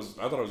 I thought it was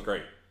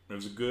great. It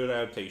was a good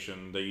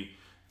adaptation. They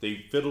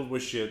fiddled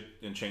with shit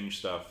and changed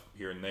stuff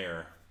here and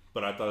there,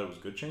 but I thought it was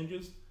good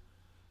changes.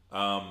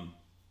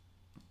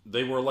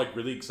 They were, like,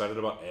 really excited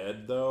about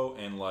Ed, though,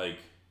 and, like,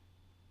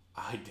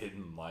 I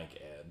didn't like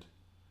Ed.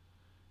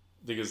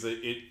 Because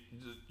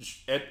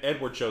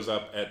Edward shows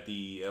up at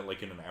in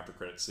an after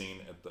credit scene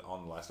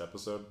on the last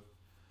episode,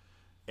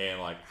 and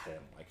like I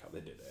didn't like how they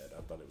did Ed.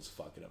 I thought it was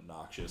fucking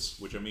obnoxious.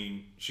 Which, I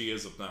mean, she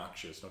is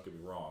obnoxious. Don't get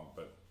me wrong,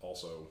 but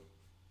also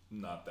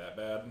not that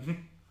bad.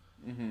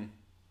 Mm-hmm.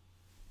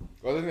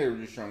 Well, I think they were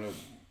just trying to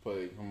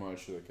play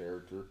homage to the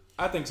character.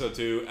 I think so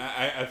too.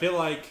 I feel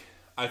like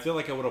I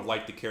would have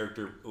liked the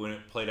character when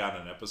it played out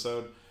in an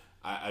episode.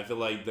 I feel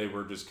like they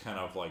were just kind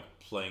of like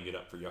playing it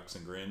up for yucks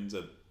and grins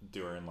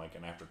during like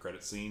an after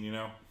credit scene,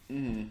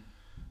 Mm-hmm.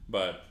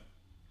 But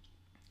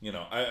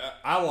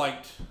I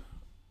liked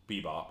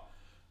Bebop,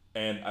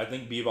 and I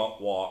think Bebop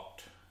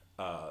walked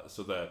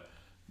so that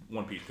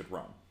One Piece could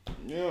run.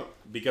 Yeah,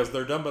 because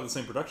they're done by the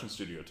same production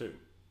studio too.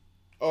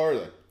 Oh, are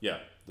they? Yeah,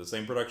 the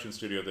same production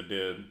studio that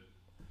did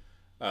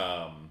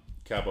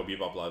Cowboy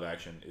Bebop live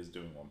action is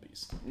doing One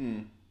Piece.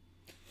 Mm.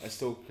 I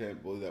still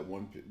can't believe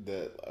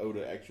that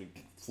Oda actually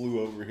flew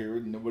over here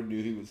and nobody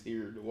knew he was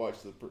here to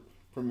watch the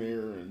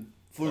premiere and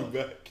flew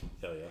back.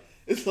 Hell yeah!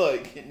 It's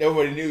like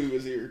nobody knew he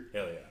was here.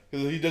 Hell yeah!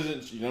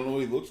 Because you don't know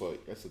what he looks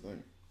like. That's the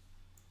thing.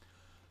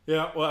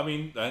 Yeah, well, I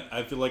mean,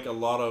 I feel like a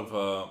lot of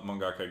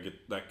mangaka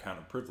get that kind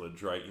of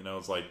privilege, right?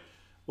 It's like,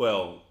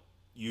 well,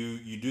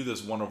 you do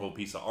this wonderful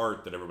piece of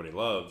art that everybody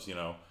loves,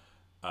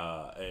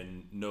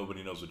 and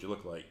nobody knows what you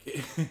look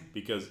like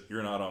because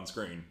you're not on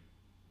screen.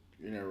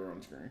 You're never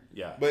on screen.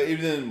 Yeah. But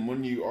even then,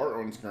 when you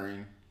are on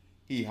screen,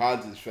 he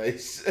hides his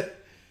face.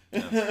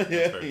 That's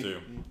fair too.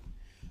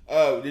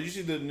 Did you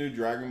see the new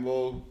Dragon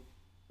Ball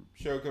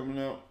show coming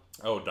out?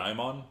 Oh,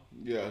 Daimon?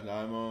 Yeah,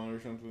 Daimon or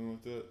something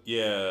like that.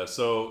 Yeah,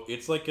 so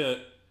it's like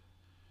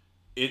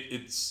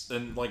it's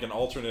like an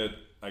alternate,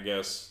 I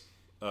guess,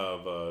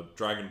 of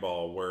Dragon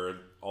Ball where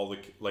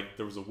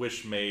there was a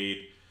wish made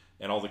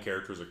and all the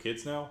characters are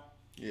kids now.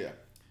 Yeah.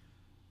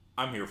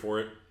 I'm here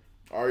for it.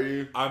 Are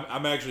you?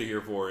 I'm actually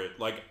here for it.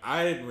 Like,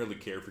 I didn't really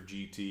care for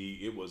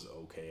GT. It was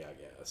okay, I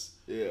guess.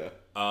 Yeah.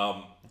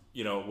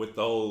 With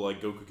the whole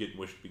like Goku getting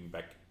wished being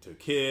back to a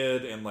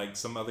kid, and like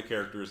some other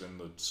characters in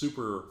the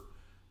Super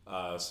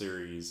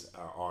series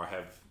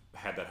have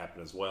had that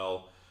happen as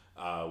well,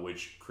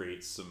 which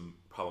creates some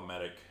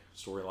problematic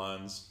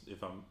storylines,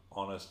 if I'm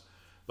honest.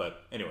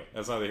 But anyway,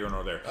 that's neither here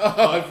nor there.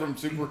 From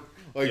Super,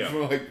 wait,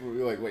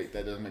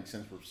 that doesn't make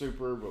sense for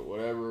Super, but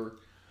whatever.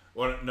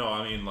 Well, no,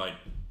 I mean like.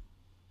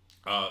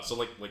 So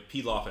like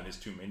Pilaf and his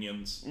two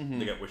minions, mm-hmm.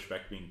 They got wished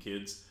back being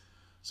kids.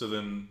 So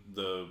then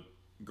the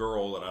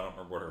girl that I don't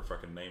remember what her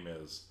fucking name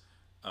is,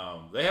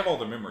 they have all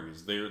the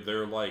memories.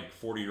 They're like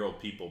 40-year-old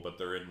people, but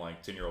they're in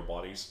like 10-year-old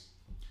bodies.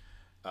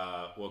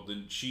 Well,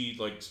 then she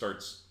like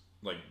starts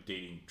like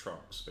dating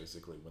Trunks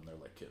basically when they're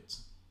like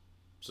kids.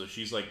 So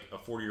she's like a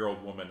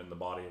 40-year-old woman in the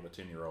body of a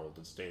 10-year-old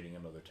that's dating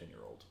another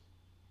 10-year-old.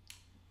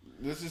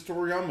 This is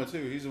Toriyama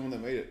too. He's the one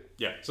that made it.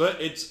 Yeah, so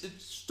it's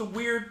just a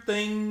weird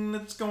thing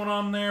that's going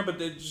on there, but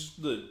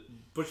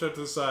push that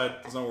to the side.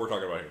 That's not what we're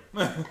talking about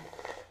here.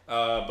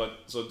 But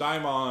so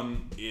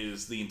Daimon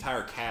is the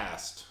entire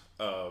cast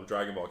of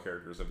Dragon Ball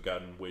characters have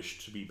gotten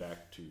wished to be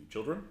back to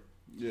children.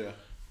 Yeah.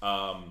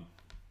 I'm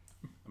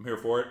here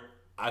for it.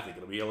 I think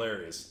it'll be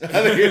hilarious. I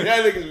think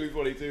it's gonna be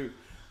funny too.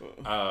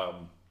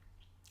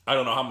 I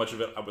don't know how much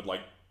of it I would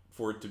like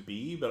for it to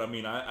be, but I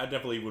mean, I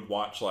definitely would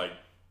watch like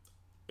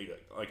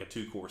a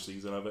 2-course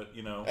season of it.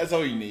 You know, that's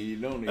all you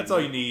need. That's all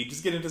you need.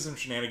 Just get into some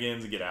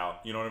shenanigans and get out.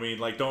 You know what I mean?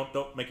 Like, don't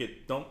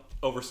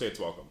overstay its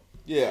welcome.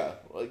 Yeah,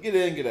 like get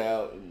in, get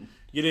out.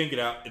 Get in, get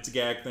out. It's a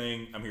gag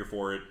thing. I'm here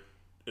for it.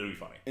 It'll be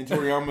funny. And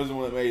Toriyama's the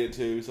one that made it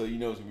too, so you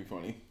know it's gonna be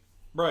funny.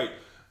 Right.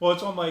 Well,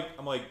 it's on like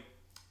I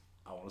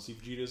want to see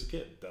Vegeta as a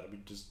kid. That'll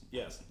be just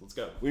yes. Let's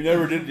go. We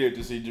never did get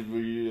to see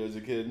Vegeta as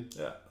a kid.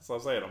 Yeah, that's what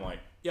I'm saying. I'm like,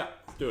 yeah,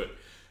 let's do it.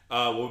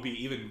 What would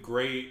be even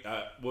great,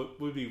 what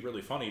would be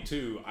really funny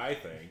too, I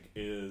think,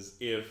 is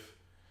if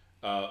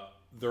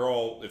they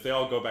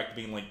all go back to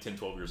being like 10,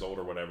 12 years old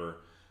or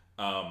whatever,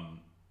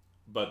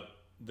 but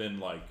then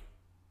like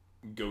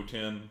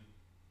Goten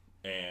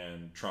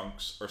and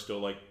Trunks are still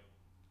like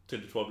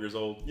 10 to 12 years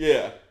old.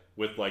 Yeah.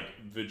 With like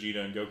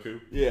Vegeta and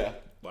Goku. Yeah.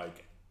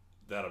 Like,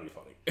 that'll be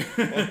funny.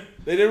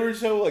 They never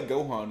show like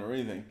Gohan or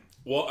anything.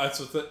 Well, that's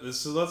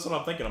what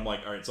I'm thinking. I'm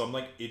like, all right, so I'm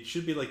like, it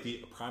should be like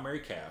the primary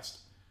cast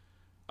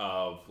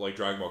of like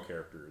Dragon Ball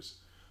characters.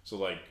 So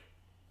like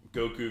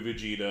Goku,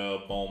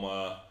 Vegeta,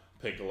 Bulma,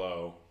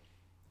 Piccolo,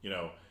 you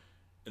know,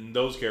 and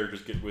those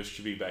characters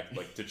should be back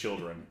like to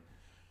children.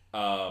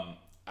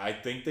 I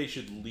think they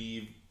should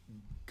leave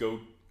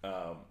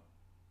Gohan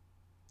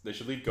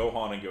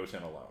and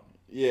Goten alone.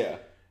 Yeah.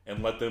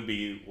 And let them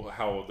be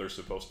how they're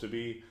supposed to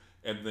be,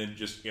 and then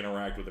just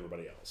interact with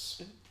everybody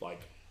else.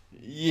 Like,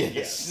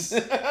 yes.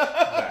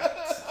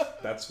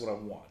 That's what I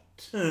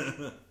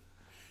want.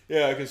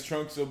 Yeah, because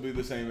Trunks will be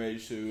the same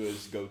age too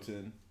as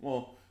Goten.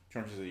 Well,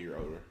 Trunks is a year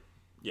older.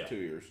 Yeah. 2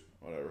 years,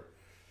 whatever.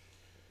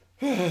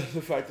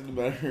 The fact of the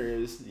matter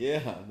is,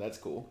 yeah, that's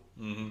cool.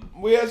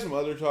 Mm-hmm. We have some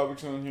other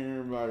topics on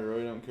here, but I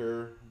really don't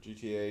care.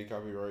 GTA,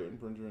 copyright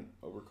infringement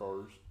over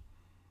cars.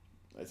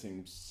 That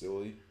seems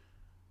silly.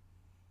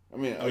 I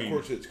mean, of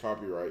course it's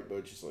copyright, but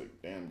it's just like,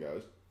 damn,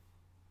 guys.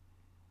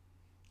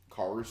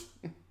 Cars.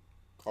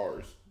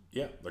 Cars.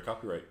 Yeah, they're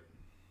copyright.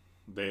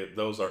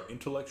 Those are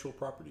intellectual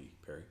property,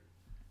 Perry.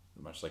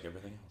 Much like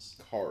everything else.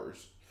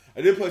 Cars.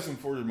 I did play some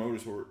Forza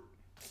Motorsport.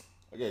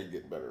 I gotta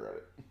get better at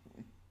it.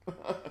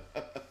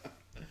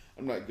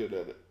 I'm not good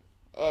at it.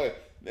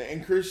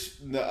 And Chris,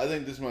 I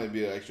think this might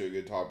be actually a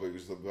good topic,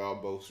 is the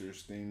Valve bolsters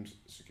Steam's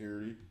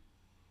security.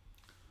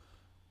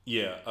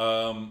 Yeah.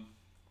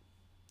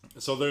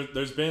 So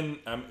there's been,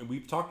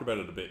 we've talked about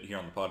it a bit here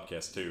on the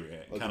podcast too,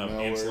 like kind of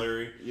malware.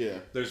 Ancillary. Yeah.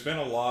 There's been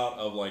a lot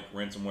of like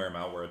ransomware,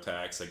 malware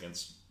attacks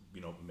against,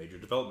 you know, major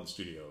development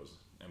studios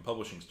and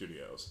publishing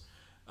studios.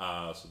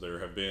 So there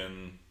have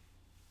been,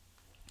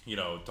 you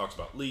know, talks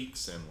about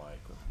leaks and like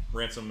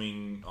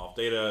ransoming off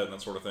data and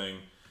that sort of thing.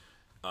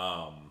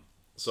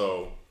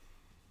 So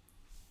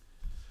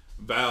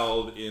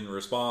Valve, in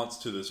response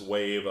to this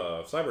wave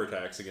of cyber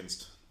attacks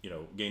against, you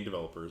know, game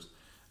developers,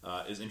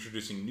 is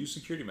introducing new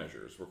security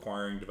measures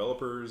requiring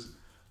developers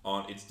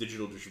on its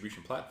digital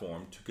distribution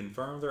platform to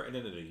confirm their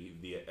identity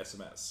via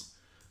SMS,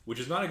 which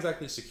is not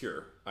exactly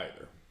secure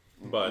either,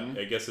 but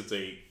I guess it's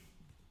a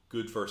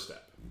good first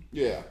step.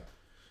 Yeah.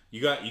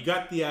 You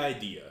got the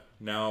idea.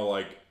 Now,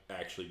 like,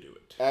 actually do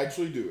it.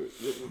 Actually do it.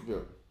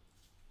 Yep.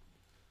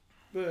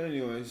 But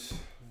anyways,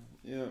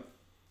 yeah.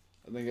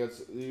 I think that's...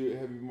 Have you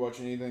been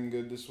watching anything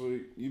good this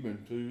week? You've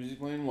been too busy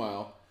playing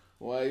WoW.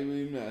 Why you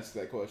even ask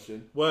that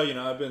question? Well, you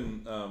know, I've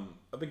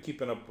been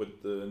keeping up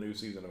with the new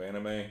season of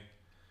anime.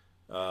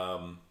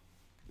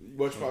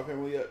 Watch Spy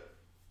Family yet?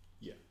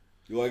 Yeah.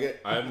 You like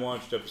it? I haven't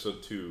watched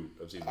episode 2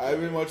 of season 2. I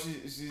haven't watched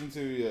season 2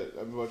 yet. I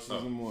haven't watched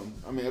season 1.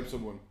 I mean,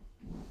 episode 1.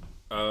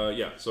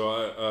 Yeah, so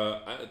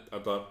I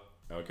thought,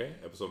 okay,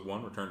 episode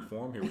 1, return to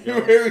form, here we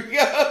go. Here we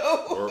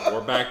go!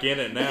 We're back in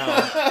it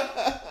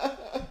now.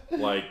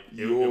 Like,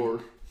 it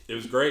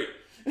was great.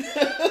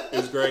 It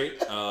was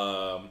great.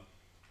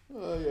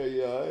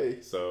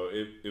 So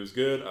it was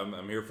good.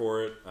 I'm here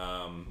for it.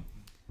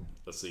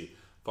 Let's see.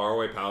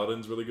 Faraway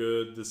Paladin's really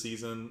good this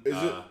season.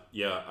 Is it?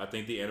 Yeah, I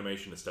think the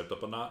animation has stepped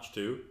up a notch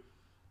too.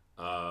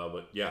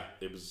 But yeah,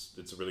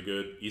 it's a really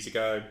good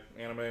isekai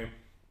anime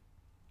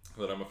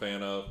that I'm a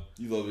fan of.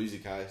 You love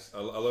isekais. I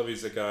love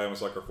isekai. I'm a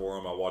sucker for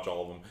them. I watch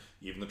all of them,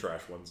 even the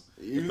trash ones.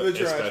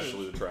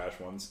 Especially the trash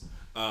ones.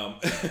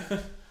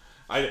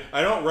 I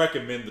don't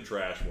recommend the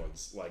trash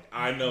ones. Like,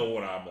 I know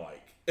what I'm like.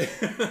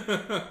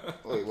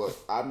 Wait, look,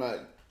 I'm not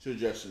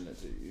suggesting it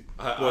to you.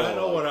 I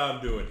know what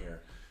I'm doing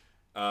here.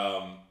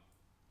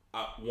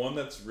 One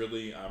that's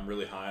I'm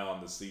really high on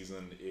this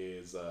season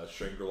is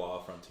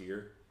Shangilar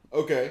Frontier.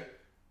 Okay.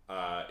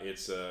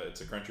 It's a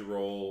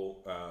Crunchyroll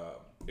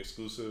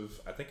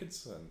exclusive. I think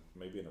it's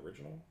maybe an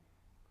original.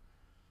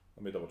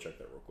 Let me double check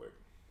that real quick.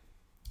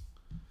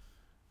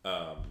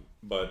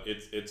 But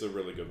it's a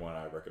really good one.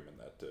 I recommend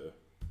that to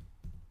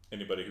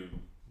anybody who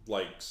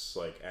likes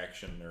like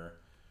action or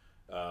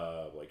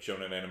like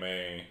shonen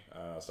anime,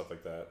 stuff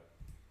like that.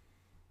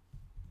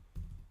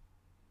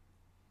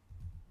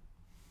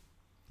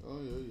 Oh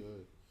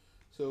yeah.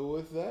 So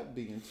with that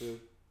being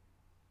said,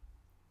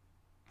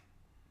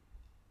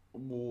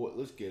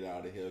 let's get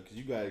out of here because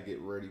you got to get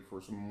ready for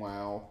some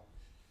WoW.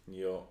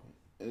 Yo.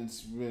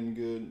 It's been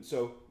good.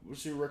 So,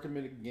 what's your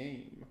recommended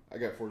game? I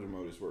got Forza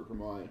Motorsport for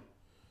mine.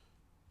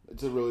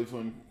 It's a really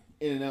fun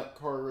in and out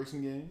car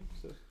racing game.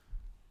 So.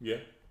 Yeah.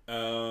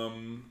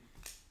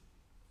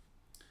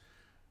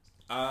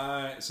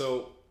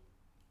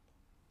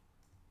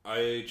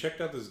 I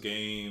checked out this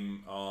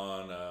game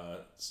on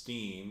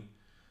Steam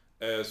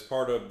as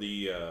part of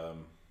the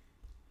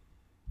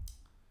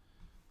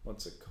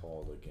what's it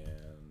called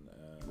again?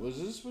 Was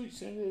this week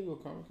San Diego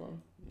Comic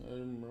Con? I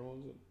didn't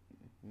realize it.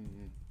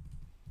 Mm-hmm.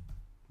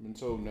 Been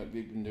so nut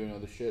deep in doing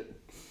other shit.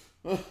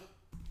 Been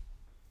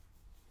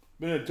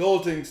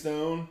adulting,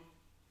 Stone.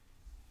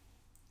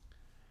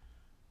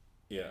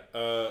 Yeah.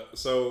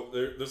 So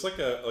there's like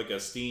a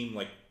Steam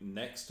like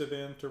Next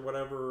event or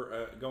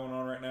whatever going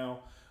on right now.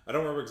 I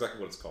don't remember exactly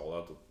what it's called.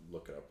 I'll have to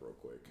look it up real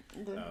quick.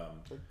 Okay.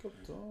 Take up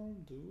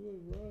time, do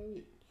it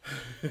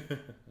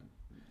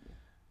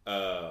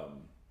right.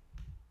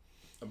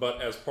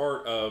 But as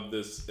part of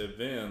this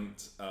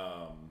event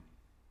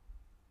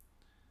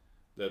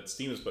that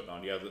Steam is putting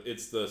on,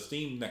 it's the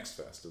Steam Next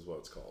Fest is what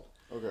it's called.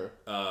 Okay.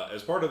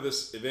 As part of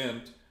this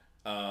event,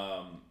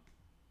 a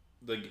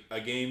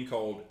game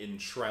called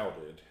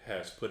Inshrouded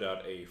has put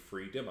out a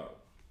free demo.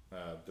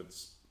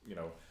 That's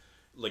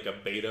like a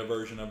beta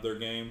version of their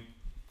game.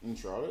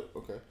 Inshrouded?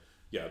 Okay.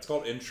 Yeah, it's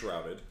called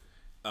Inshrouded.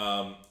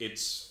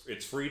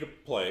 It's free to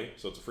play,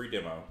 so it's a free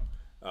demo.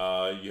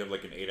 You have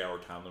like an 8-hour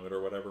time limit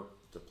or whatever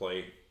to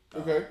play.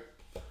 Okay.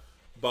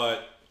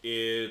 But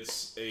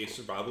it's a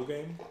survival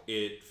game.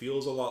 It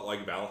feels a lot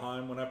like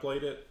Valheim when I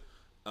played it,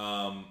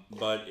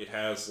 but it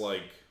has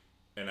like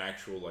an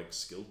actual like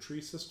skill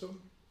tree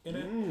system in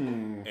it,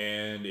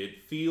 and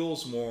it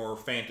feels more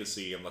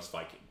fantasy and less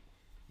Viking.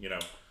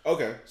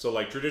 Okay. So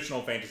like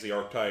traditional fantasy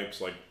archetypes,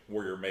 like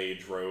warrior,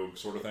 mage, rogue,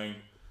 sort of thing,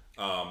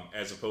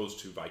 as opposed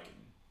to Viking.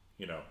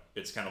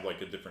 It's kind of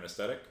like a different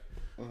aesthetic.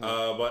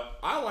 But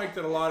I liked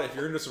it a lot. If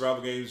you're into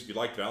survival games, if you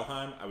liked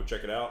Valheim, I would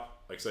check it out.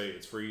 Like I say,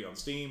 it's free on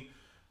Steam.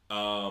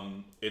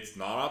 It's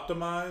not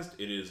optimized.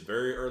 It is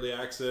very early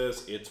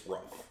access. It's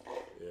rough.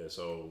 Yeah,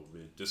 so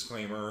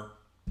disclaimer.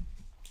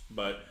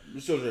 But you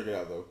still check it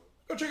out though.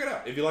 Go check it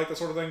out. If you like that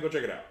sort of thing, go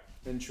check it out.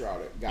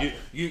 Inshrouded. Gotcha.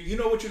 You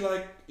know what you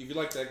like. If you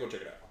like that, go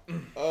check it out.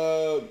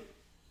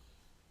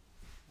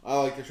 I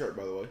like the shirt,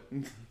 by the way.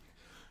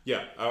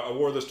 Yeah, I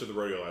wore this to the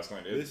rodeo last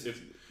night.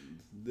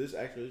 This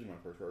actually is my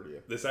first rodeo.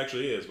 This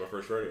actually is my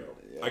first rodeo.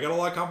 Yeah. I got a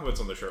lot of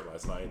compliments on the shirt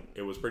last night.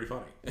 It was pretty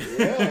funny.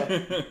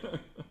 Yeah.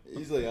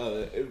 Easily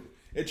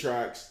it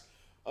tracks.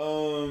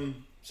 So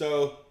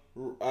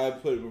I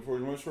put it before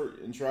the most part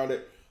and tried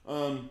it.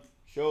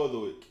 Show of the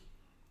week.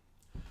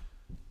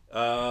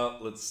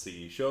 Let's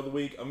see. Show of the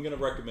week. I'm gonna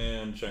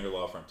recommend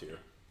Shangilar Frontier.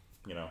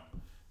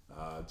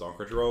 It's on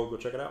Crunchyroll. Go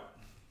check it out.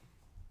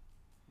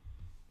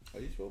 How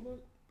do you spell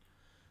that?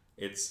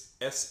 It's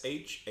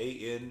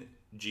SHANGRI-LA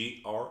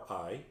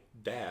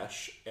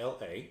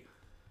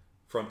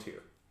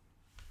Frontier.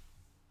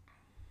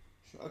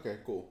 Okay,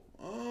 cool.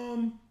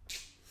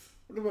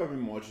 What have I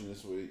been watching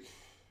this week?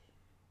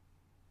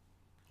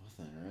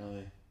 Nothing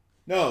really.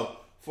 No,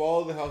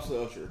 Fall of the House of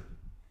Usher.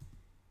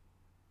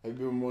 Have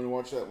you been wanting to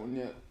watch that one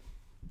yet?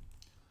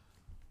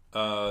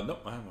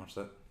 Nope, I haven't watched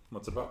that.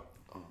 What's it about?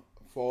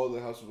 Fall of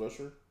the House of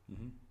Usher.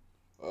 Mm-hmm.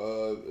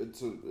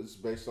 It's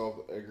based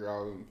off Edgar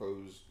Allan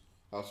Poe's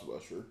House of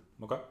Usher.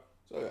 Okay.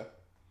 So yeah.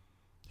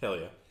 Hell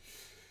yeah.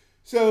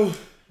 So,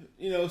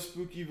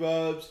 spooky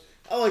vibes.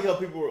 I like how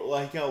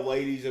how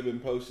ladies have been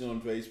posting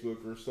on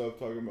Facebook or stuff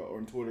talking about, or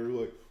on Twitter,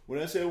 like, when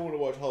I say I want to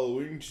watch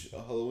Halloween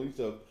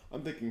stuff,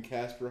 I'm thinking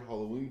Casper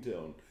Halloween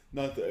Town,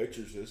 not The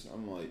Exorcist.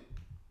 I'm like,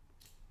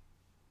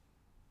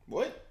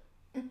 what?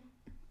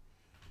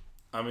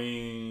 I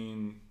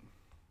mean,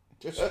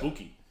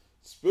 spooky.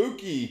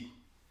 Spooky.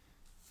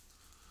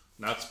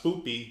 Not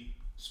spoopy.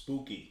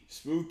 Spooky.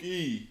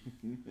 Spooky.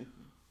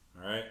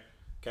 Alright.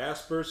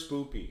 Casper,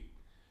 spooky.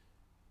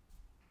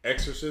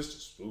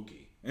 Exorcist,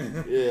 spooky.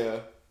 Yeah.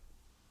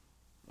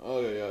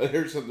 Oh, yeah.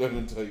 There's something I'm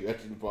going to tell you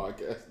after the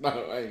podcast. No,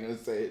 I ain't going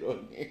to say it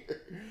on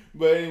here.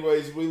 But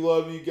anyways, we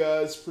love you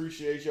guys.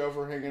 Appreciate y'all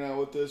for hanging out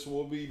with us.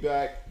 We'll be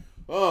back.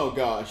 Oh,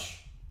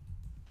 gosh.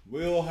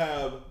 We'll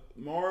have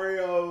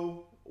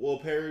Mario. Will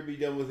Perry be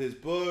done with his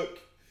book?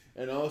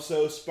 And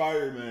also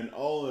Spider-Man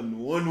all in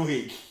 1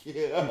 week.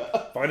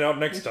 Yeah. Find out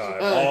next time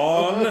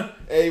on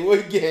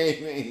Awoi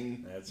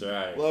Gaming. That's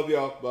right. Love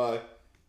y'all. Bye.